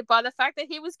distracted by the fact that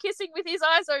he was kissing with his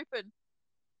eyes open.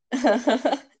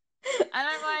 I And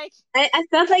I'm like, I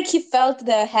felt like he felt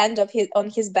the hand of his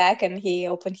on his back, and he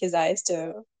opened his eyes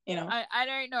to. I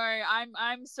don't know.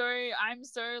 I'm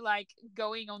so like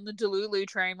going on the Delulu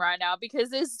train right now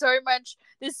because there's so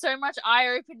much eye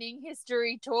opening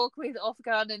history talk with Off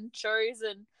Guard and shows,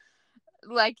 and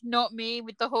like not me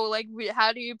with the whole like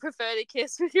how do you prefer to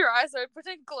kiss with your eyes open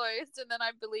and closed, and then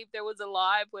I believe there was a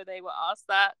live where they were asked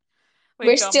that, where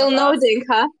We're Gum still was asked, nodding,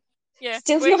 huh? yeah,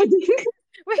 Still nodding.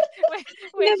 where, where,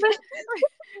 where, Never.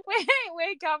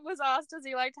 where Gum was asked, does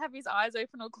he like to have his eyes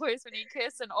open or closed when he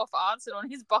kisses, and off answered on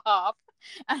his behalf.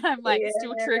 And I'm like,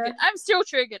 still triggered. Yeah. I'm still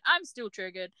triggered. I'm still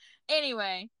triggered.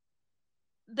 Anyway,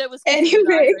 there was kissing with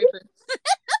eyes Anyway. open.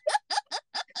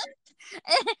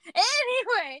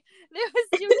 Anyway, there was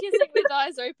still kissing with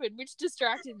eyes open, which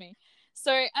distracted me.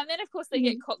 So, and then of course they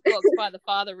get cockblocked by the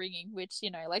father ringing, which,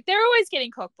 you know, like they're always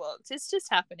getting cockblocked. It's just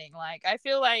happening. Like, I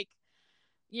feel like,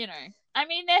 you know, I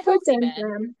mean, they're healthy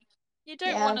men. You don't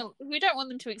Yeah. want to. We don't want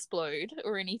them to explode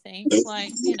or anything.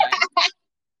 Like, you know.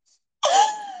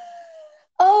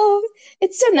 Oh,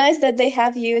 it's so nice that they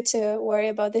have you to worry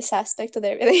about this aspect of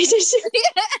their relationship.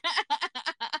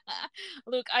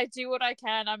 Look, I do what I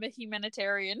can. I'm a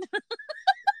humanitarian.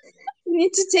 You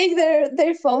need to take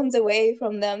their phones away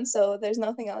from them, so there's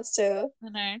nothing else to. I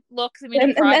know. Lock them in a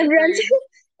And private rent room.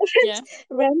 Yeah.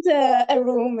 rent a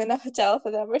room in a hotel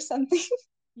for them or something.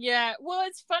 Yeah, well,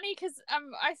 it's funny because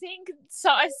I think so.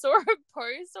 I saw a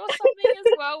post or something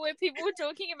as well where people were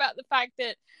talking about the fact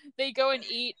that they go and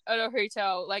eat at a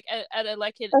hotel, like at a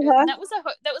like it, Uh-huh. and that was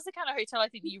the kind of hotel I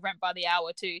think that you rent by the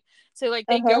hour too. So like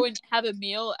they Uh-huh. go and have a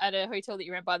meal at a hotel that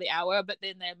you rent by the hour, but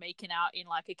then they're making out in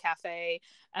like a cafe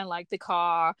and like the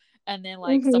car and then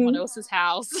like someone else's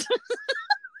house.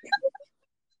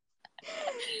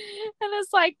 And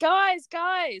it's like, guys,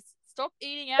 stop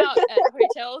eating out at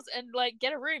hotels and like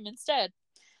get a room instead.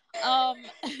 Use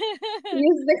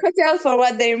the hotel for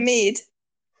what they need.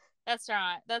 That's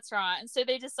right. And so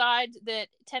they decide that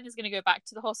Ten is going to go back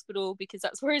to the hospital because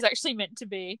that's where he's actually meant to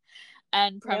be,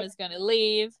 and Prem is going to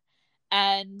leave.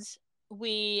 And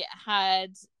we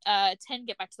had Ten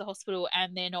get back to the hospital,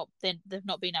 and they've not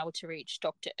been able to reach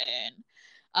Dr.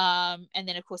 Earn. And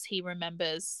then of course he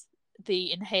remembers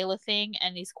the inhaler thing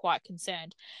and is quite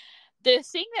concerned. The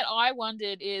thing that I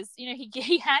wondered is, you know,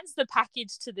 he hands the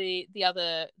package to the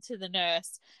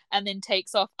nurse and then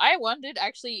takes off. I wondered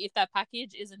actually if that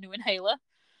package is a new inhaler.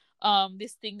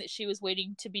 This thing that she was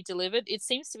waiting to be delivered. It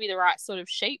seems to be the right sort of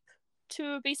shape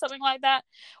to be something like that.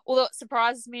 Although it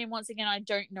surprises me, and once again, I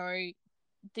don't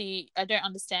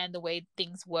understand the way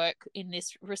things work in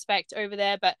this respect over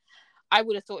there, but I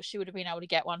would have thought she would have been able to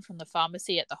get one from the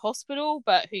pharmacy at the hospital,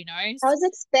 but who knows? I was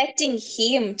expecting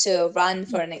him to run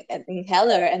for an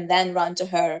inhaler and then run to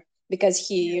her because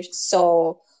he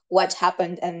saw what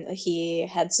happened and he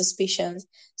had suspicions.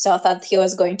 So I thought he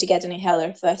was going to get an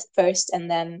inhaler first and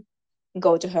then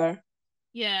go to her.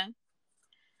 Yeah.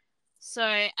 So,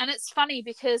 and it's funny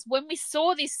because when we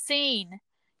saw this scene,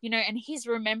 you know, and he's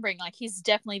remembering, like he's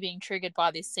definitely being triggered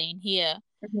by this scene here,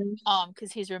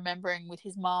 because he's remembering with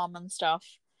his mom and stuff.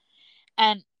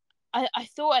 And I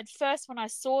thought at first when I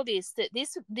saw this that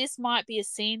this might be a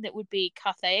scene that would be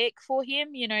cathartic for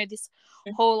him, you know, this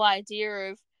whole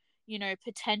idea of, you know,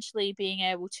 potentially being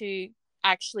able to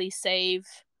actually save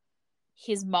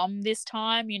his mum this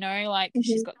time, you know, like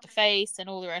she's got the face and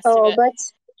all the rest of Oh, it. but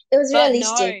it was But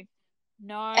realistic.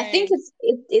 no. I think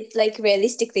it's like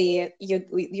realistically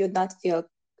you'd not feel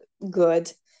good.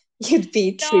 You'd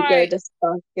be No. triggered as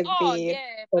fuck. You'd Oh be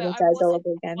yeah, but traumatized all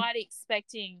over again.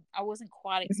 I wasn't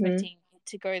quite Mm-hmm. expecting it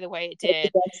to go the way it For it to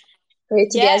did. get, for it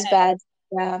to get Yeah, as bad.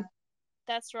 Yeah.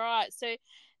 that's right. So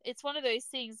it's one of those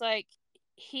things like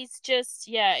he's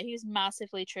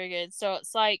massively triggered. So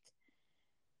it's like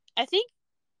I think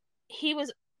he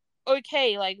was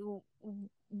okay like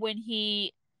when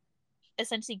he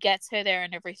essentially gets her there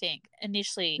and everything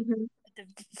initially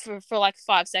Mm-hmm. for like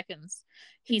 5 seconds.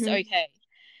 He's Mm-hmm. okay.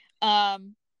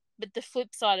 But the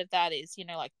flip side of that is, you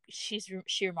know, like she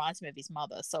reminds me of his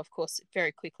mother, so of course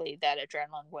very quickly that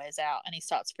adrenaline wears out and he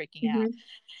starts freaking out. Mm-hmm.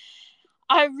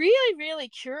 I'm really, really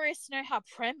curious to know how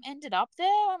Prem ended up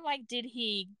there. I'm like, did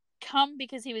he come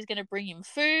because he was going to bring him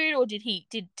food, or did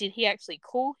he actually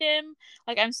call him?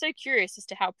 Like, I'm so curious as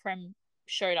to how Prem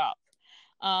showed up.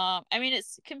 I mean,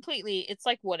 it's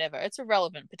like whatever, it's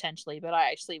irrelevant potentially, but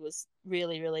I actually was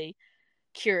really, really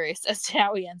curious as to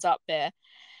how he ends up there.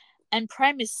 And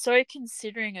Prem is so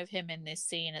considering of him in this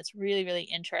scene. It's really, really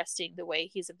interesting the way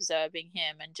he's observing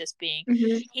him and just being.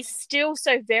 Mm-hmm. He's still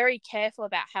so very careful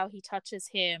about how he touches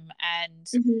him, and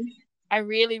Mm-hmm. I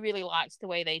really, really liked the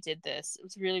way they did this. It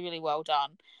was really, really well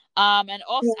done. And Yeah,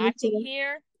 me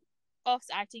too. Off's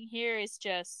acting here is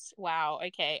just wow.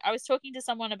 Okay, I was talking to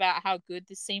someone about how good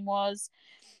this scene was,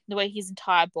 the way his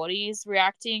entire body is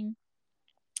reacting,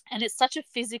 And it's such a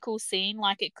physical scene.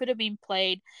 Like, it could have been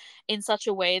played in such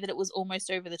a way that it was almost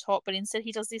over the top, but instead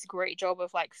he does this great job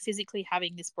of like physically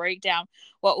having this breakdown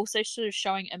while also sort of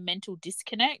showing a mental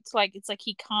disconnect. Like, it's like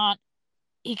he can't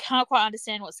quite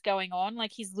understand what's going on.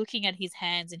 Like, he's looking at his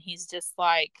hands and he's just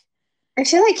like, I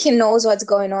feel like he knows what's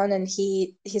going on and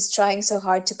he's trying so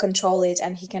hard to control it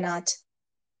and he cannot.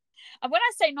 and when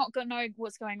I say not know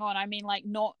what's going on, I mean like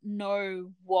not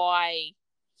know why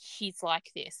he's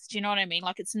like this. Do you know what I mean?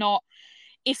 Like, it's not,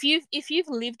 if you've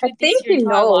lived I with this think your he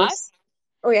entire life. knows.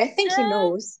 Oh yeah, I think he uh,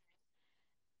 knows.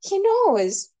 He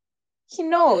knows. He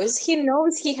knows. He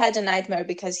knows he had a nightmare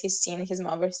because he's seen his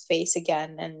mother's face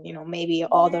again and, maybe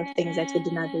other things that he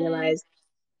did not yeah, realize.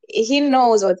 He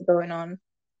knows what's going on.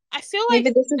 I feel like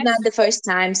Maybe this is not the first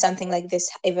time something like this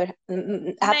ever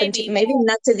happened to, maybe, maybe well,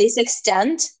 not to this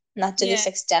extent, yeah,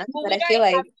 well, but I feel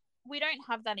like, we don't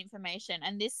have that information,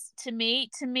 and this, to me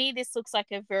this looks like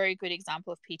a very good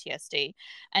example of PTSD,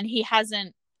 and he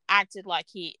hasn't acted like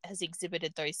he has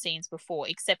exhibited those scenes before,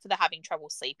 except for the having trouble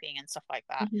sleeping and stuff like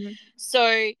that. mhm,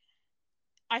 So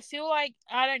I feel like,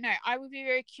 I don't know, I would be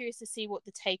very curious to see what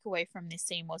the takeaway from this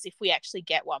scene was, if we actually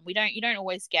get one. You don't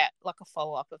always get like a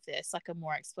follow-up of this, like a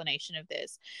more explanation of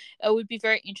this. It would be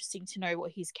very interesting to know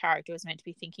what his character was meant to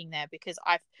be thinking there, because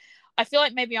I feel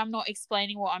like maybe I'm not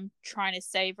explaining what I'm trying to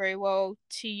say very well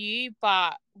to you,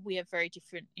 but we have very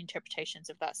different interpretations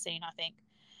of that scene, I think.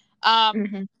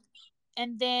 mhm.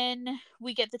 And then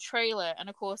we get the trailer, and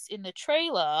of course in the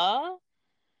trailer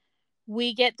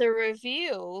we get the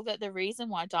reveal that the reason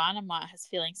why Dynamite has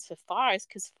feelings for Fire is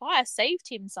because Fire saved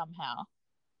him somehow.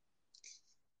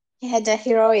 He had a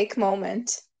heroic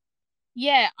moment.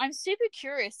 Yeah, I'm super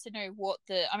curious to know what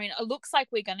I mean, it looks like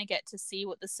we're going to get to see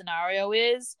what the scenario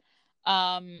is.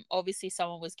 Obviously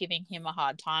someone was giving him a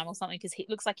hard time or something, because he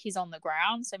looks like he's on the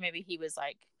ground, so maybe he was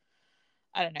like,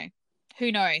 I don't know,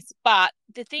 who knows. But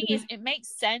the thing is, it makes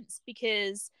sense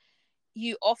because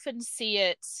you often see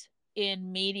it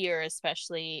in media,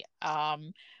 especially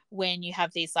when you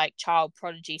have these like child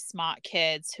prodigy smart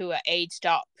kids who are aged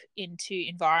up into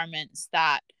environments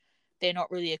that they're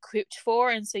not really equipped for,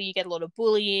 and so you get a lot of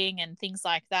bullying and things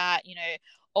like that,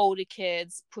 older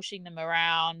kids pushing them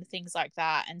around, things like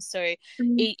that. And so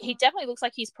Mhm, he definitely looks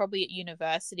like he's probably at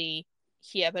university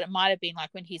here, but it might have been like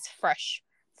when he's fresh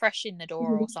in the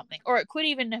door mhm. or something, or it could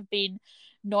even have been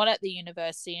not at the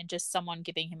university and just someone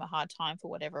giving him a hard time for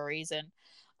whatever reason.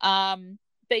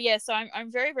 But yeah, so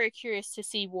I'm very, very curious to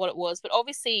see what it was. But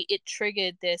obviously it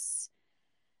triggered this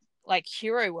like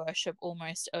hero worship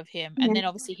almost of him. And Yeah. then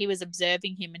obviously he was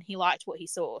observing him and he liked what he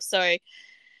saw. So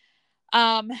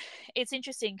um it's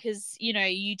interesting because,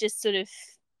 you just sort of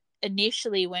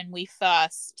initially, when we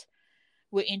first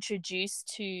were introduced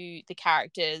to the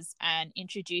characters and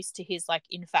introduced to his like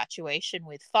infatuation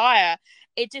with Fire,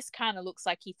 it just kind of looks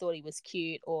like he thought he was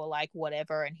cute or like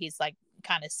whatever, and he's like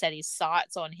kind of set his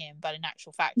sights on him. But in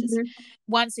actual fact, it's, Mhm,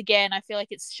 once again, I feel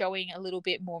like it's showing a little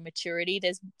bit more maturity.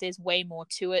 There's way more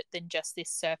to it than just this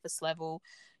surface level,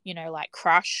 like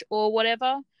crush or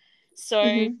whatever. So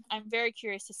mhm. I'm very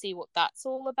curious to see what that's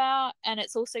all about. And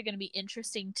it's also going to be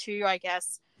interesting too, I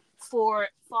guess, for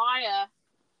Fire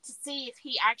to see if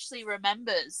he actually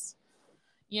remembers,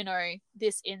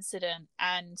 this incident,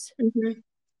 and Mhm.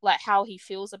 like how he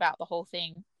feels about the whole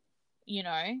thing,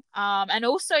 and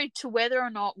also to whether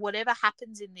or not whatever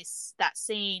happens in that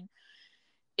scene,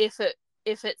 if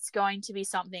it's going to be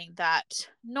something that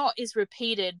not is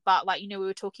repeated, but like, we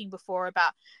were talking before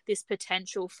about this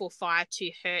potential for Fire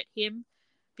to hurt him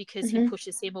because he Mhm.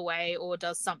 pushes him away or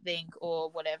does something or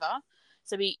whatever.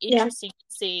 So it'd be Yeah. interesting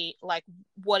to see like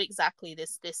what exactly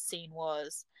this scene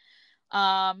was.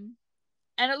 um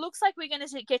and it looks like we're going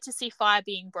to get to see Fire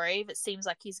being brave. It seems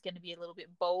like he's going to be a little bit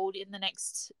bold in the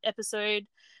next episode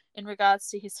in regards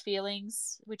to his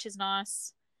feelings, which is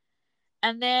nice.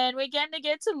 And then we're going to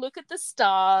get to look at the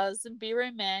stars and be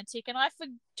romantic. And I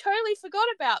totally forgot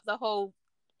about the whole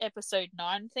episode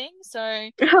 9 thing. So,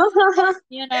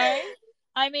 you know,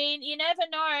 I mean, you never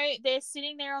know. They're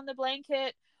sitting there on the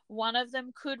blanket. One of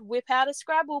them could whip out a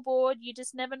Scrabble board. You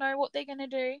just never know what they're going to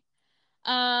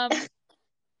do. Um,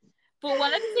 But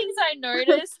one of the things I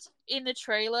noticed in the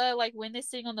trailer, like when they're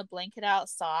sitting on the blanket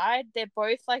outside, they're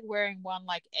both like wearing one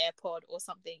like AirPod or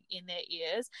something in their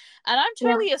ears. And I'm Yeah.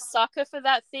 totally a sucker for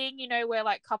that thing, where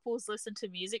like couples listen to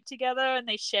music together and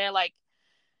they share like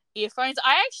earphones.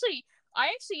 I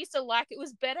actually used to like, it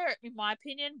was better in my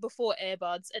opinion before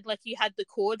earbuds, and like you had the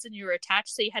cords and you were attached,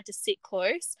 so you had to sit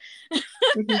close.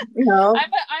 Mhm. No,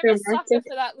 I'm a sucker romantic.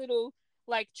 for that little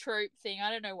like trope thing. I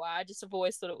don't know why. I just have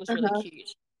always thought it was really Uh-huh.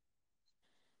 cute.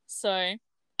 So,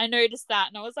 I noticed that,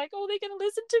 and I was like, oh, they're going to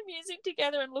listen to music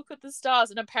together and look at the stars.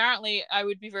 And apparently, I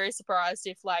would be very surprised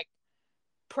if like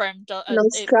No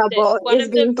Scrabble is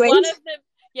being played.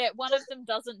 one of them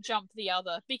doesn't jump the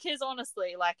other, because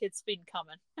honestly, like, it's been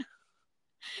coming.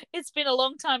 It's been a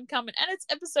long time coming, and it's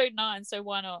episode 9, so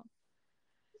why not?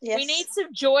 Yes. We need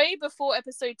some joy before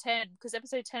episode 10, because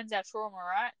episode 10's our trauma,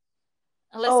 right?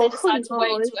 Unless Oh, they who decide to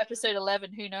wait knows? until episode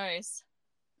 11, who knows?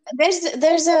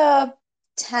 There's a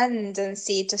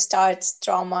tendency to start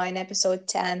trauma in episode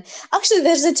 10. Actually,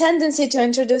 there's a tendency to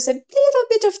introduce a little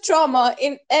bit of trauma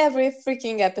in every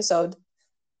freaking episode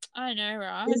I know,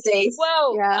 right? these days.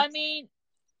 Well, Yeah. I mean,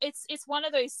 it's one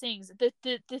of those things. The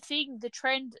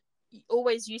trend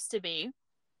always used to be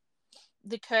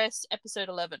the cursed episode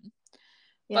 11.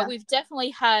 Yeah. But we've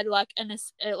definitely had like an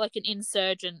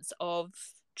insurgence of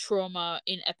trauma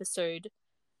in episode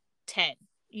 10.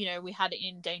 You know, we had it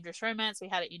in Dangerous Romance, we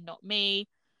had it in Not Me.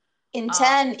 In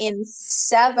 10, in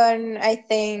 7, I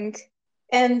think.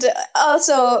 And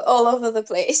also all over the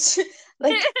place.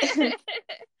 Like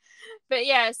But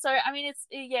yeah, so I mean,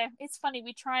 it's funny.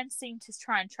 We seem to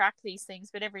try and track these things,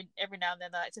 but every now and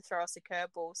then they like to throw us a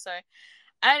curveball. So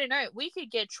I don't know. We could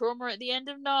get trauma at the end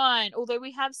of 9, although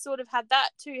we have sort of had that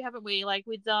too, haven't we? Like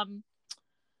with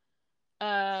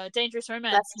Dangerous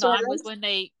Romance. 9 was when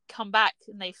they come back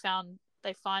and they find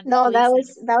No, that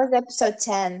Lisa. was episode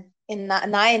 10. In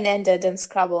 9 ended in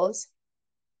Scrabbles.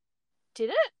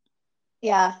 Did it?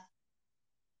 Yeah.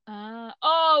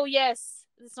 Oh yes.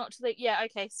 It's not to the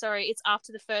okay, sorry. It's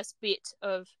after the first bit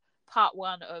of part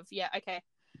 1 of okay.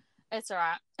 It's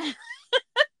alright.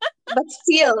 But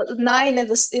still, 9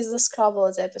 is the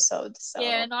Scrabbles episode. So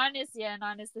yeah, 9 is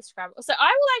the Scrabble. So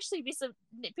I will actually be some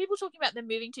people talking about them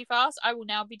moving too fast. I will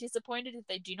now be disappointed if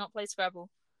they do not play Scrabble.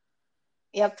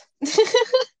 Yep.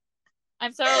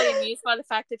 I'm thoroughly amused by the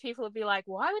fact that people will be like,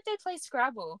 why would they play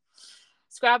Scrabble?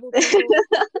 Scrabble people,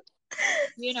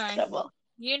 you know. Scrabble.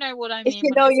 You know what I mean. If you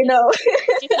know, you know.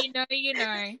 If you know, you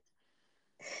know.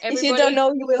 If you don't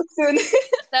know, you will soon.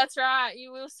 That's right.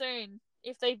 You will soon.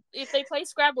 If they play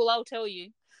Scrabble, I'll tell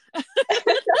you.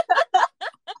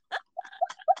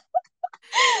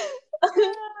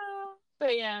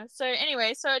 But yeah. So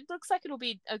anyway, so it looks like it'll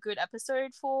be a good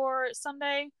episode for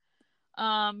Sunday.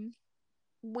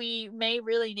 We may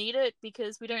really need it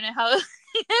because we don't know how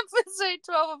episode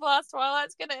 12 of Last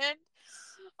Twilight's gonna end.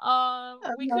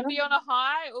 We could be on a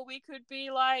high, or we could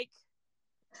be like,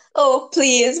 oh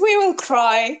please, we will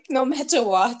cry no matter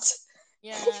what.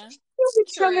 Yeah. We'll be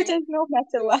traumatized no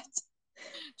matter what.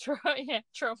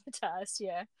 Traumatized,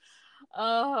 yeah.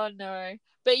 Oh no.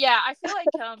 But yeah, I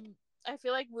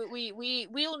feel like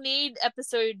we'll need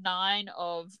episode 9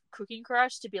 of Cooking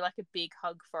Crush to be like a big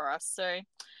hug for us. So,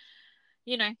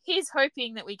 you know, here's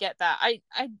hoping that we get that.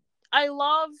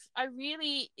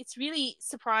 It's really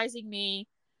surprising me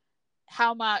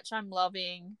how much I'm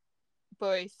loving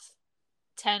both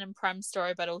Ten and Prem's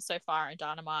story, but also Fire and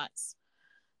Dynamite's.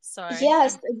 So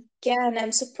yes, again,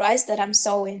 I'm surprised that I'm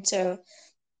so into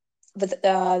the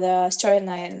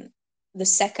storyline, the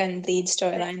second lead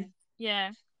storyline.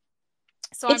 Yeah.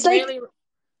 So it's I'm like really.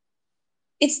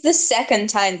 It's the second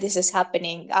time this is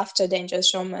happening after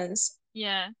Dangerous Romance.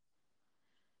 Yeah.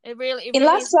 It really in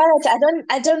Last is. Twilight,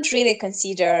 I don't really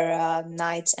consider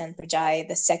Night and Prajai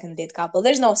the second lead couple.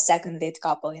 There's no second lead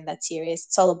couple in that series.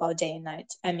 It's all about Day and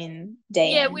Night. I mean,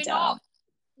 Day and we're not.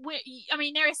 I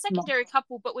mean, they're a secondary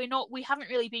couple, but we haven't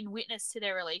really been witness to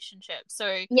their relationship. So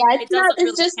yeah, it's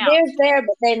really just count. they're there,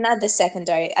 but they're not the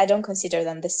secondary. I don't consider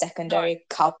them the secondary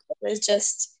couple. It's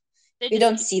just we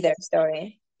don't see their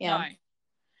story. Yeah. No.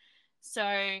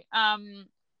 So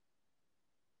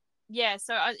yeah,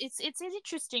 so it's an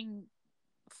interesting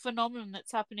phenomenon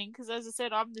that's happening, because as I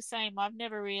said, I'm the same. I've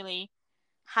never really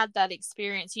had that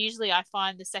experience. Usually I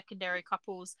find the secondary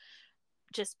couples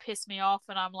just piss me off,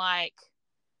 and I'm like,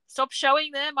 stop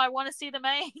showing them, I want to see the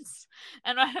mains.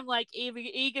 And I'm like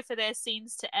eager for their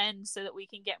scenes to end so that we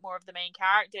can get more of the main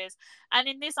characters. And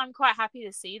in this, I'm quite happy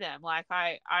to see them. Like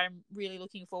I'm really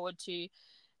looking forward to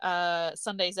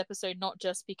Sunday's episode, not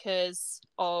just because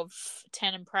of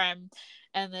Ten and Prem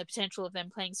and the potential of them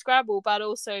playing Scrabble, but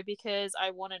also because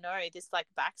I want to know this like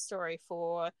backstory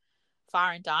for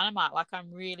Fire and Dynamite. Like,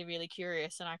 I'm really, really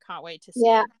curious, and I can't wait to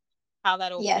see how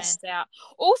that all pans out.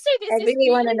 Also, I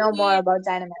really want to know more about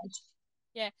Dynamite.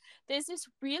 Yeah, there's this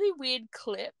really weird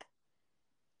clip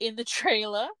in the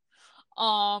trailer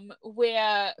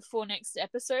where for next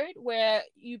episode, where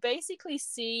you basically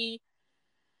see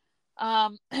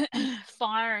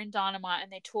Fire and Dynamite,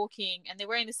 and they're talking, and they're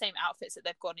wearing the same outfits that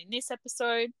they've got in this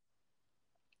episode,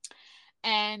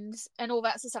 and all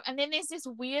that sort of stuff. And then there's this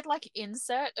weird like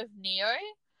insert of Neo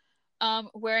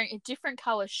wearing a different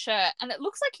color shirt, and it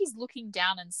looks like he's looking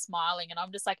down and smiling. And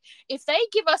I'm just like, if they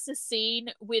give us a scene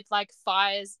with like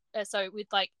fires, with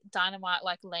like Dynamite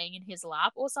like laying in his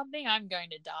lap or something, I'm going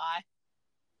to die.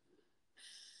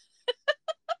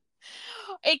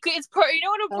 You know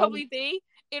what it'll probably be?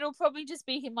 It'll probably just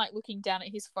be him like looking down at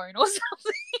his phone or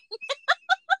something.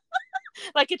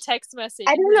 Like a text message.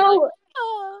 I don't know. Like,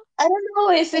 oh. I don't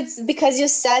know if it's because you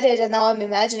said it and now I'm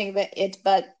imagining it,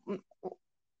 but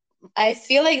I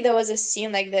feel like there was a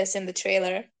scene like this in the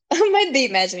trailer. I might be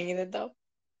imagining it though.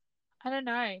 I don't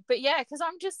know, but yeah, because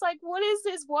I'm just like, what is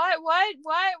this? Why have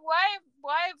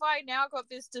I now got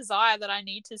this desire that I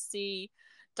need to see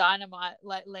Dynamite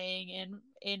like laying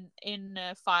in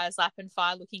Fire's lap and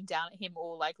Fire looking down at him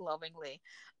all like lovingly?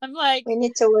 I'm like, We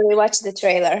need to really watch the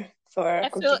trailer for I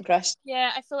feel, Cooking Crush.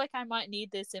 yeah, I feel like I might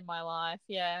need this in my life.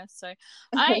 Yeah, so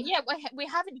we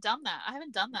haven't done that. I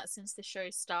haven't done that since the show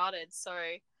started. So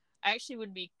I actually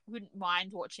wouldn't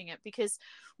mind watching it, because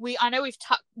I know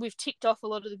we've ticked off a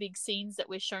lot of the big scenes that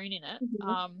we're shown in it.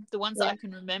 The ones that I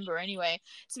can remember anyway.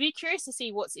 So be curious to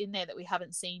see what's in there that we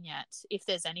haven't seen yet, if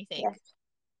there's anything.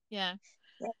 Yeah.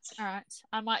 Yes. All right.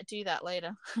 I might do that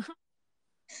later.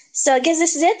 So I guess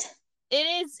this is it.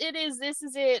 It is. This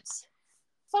is it.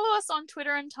 Follow us on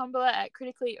Twitter and Tumblr at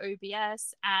Critically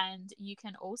OBS, and you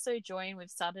can also join. We've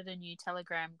started a new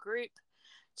Telegram group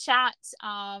chat.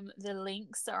 The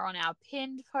links are on our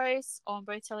pinned posts on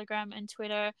both Telegram and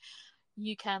Twitter.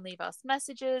 You can leave us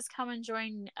messages, come and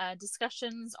join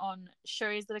discussions on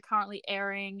shows that are currently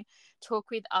airing, talk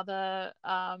with other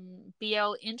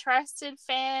BL interested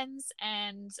fans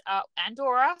and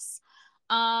or us,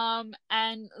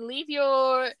 and leave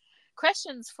your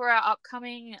questions for our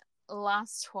upcoming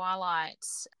Last Twilight.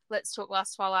 Let's Talk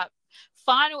Last Twilight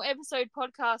final episode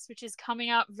podcast, which is coming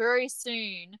up very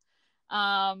soon.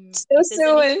 So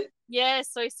soon.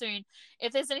 So soon.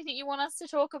 If there's anything you want us to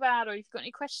talk about, or if you've got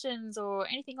any questions or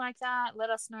anything like that, let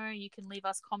us know. You can leave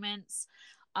us comments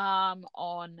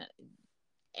on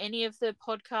any of the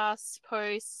podcast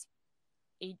posts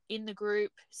in the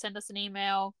group. Send us an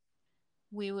email.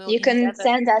 We will. You can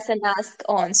send us an ask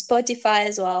on Spotify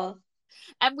as well.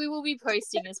 And we will be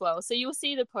posting as well, so you'll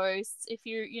see the posts. If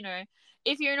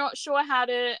if you're not sure how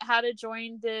to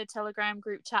join the Telegram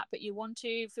group chat but you want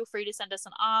to, feel free to send us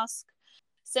an ask.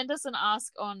 Send us an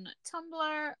ask on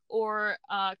Tumblr, or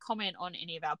comment on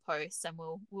any of our posts, and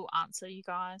we'll answer you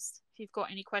guys if you've got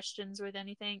any questions with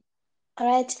anything. All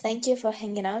right, thank you for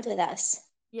hanging out with us.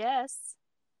 Yes.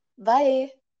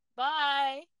 Bye.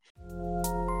 Bye.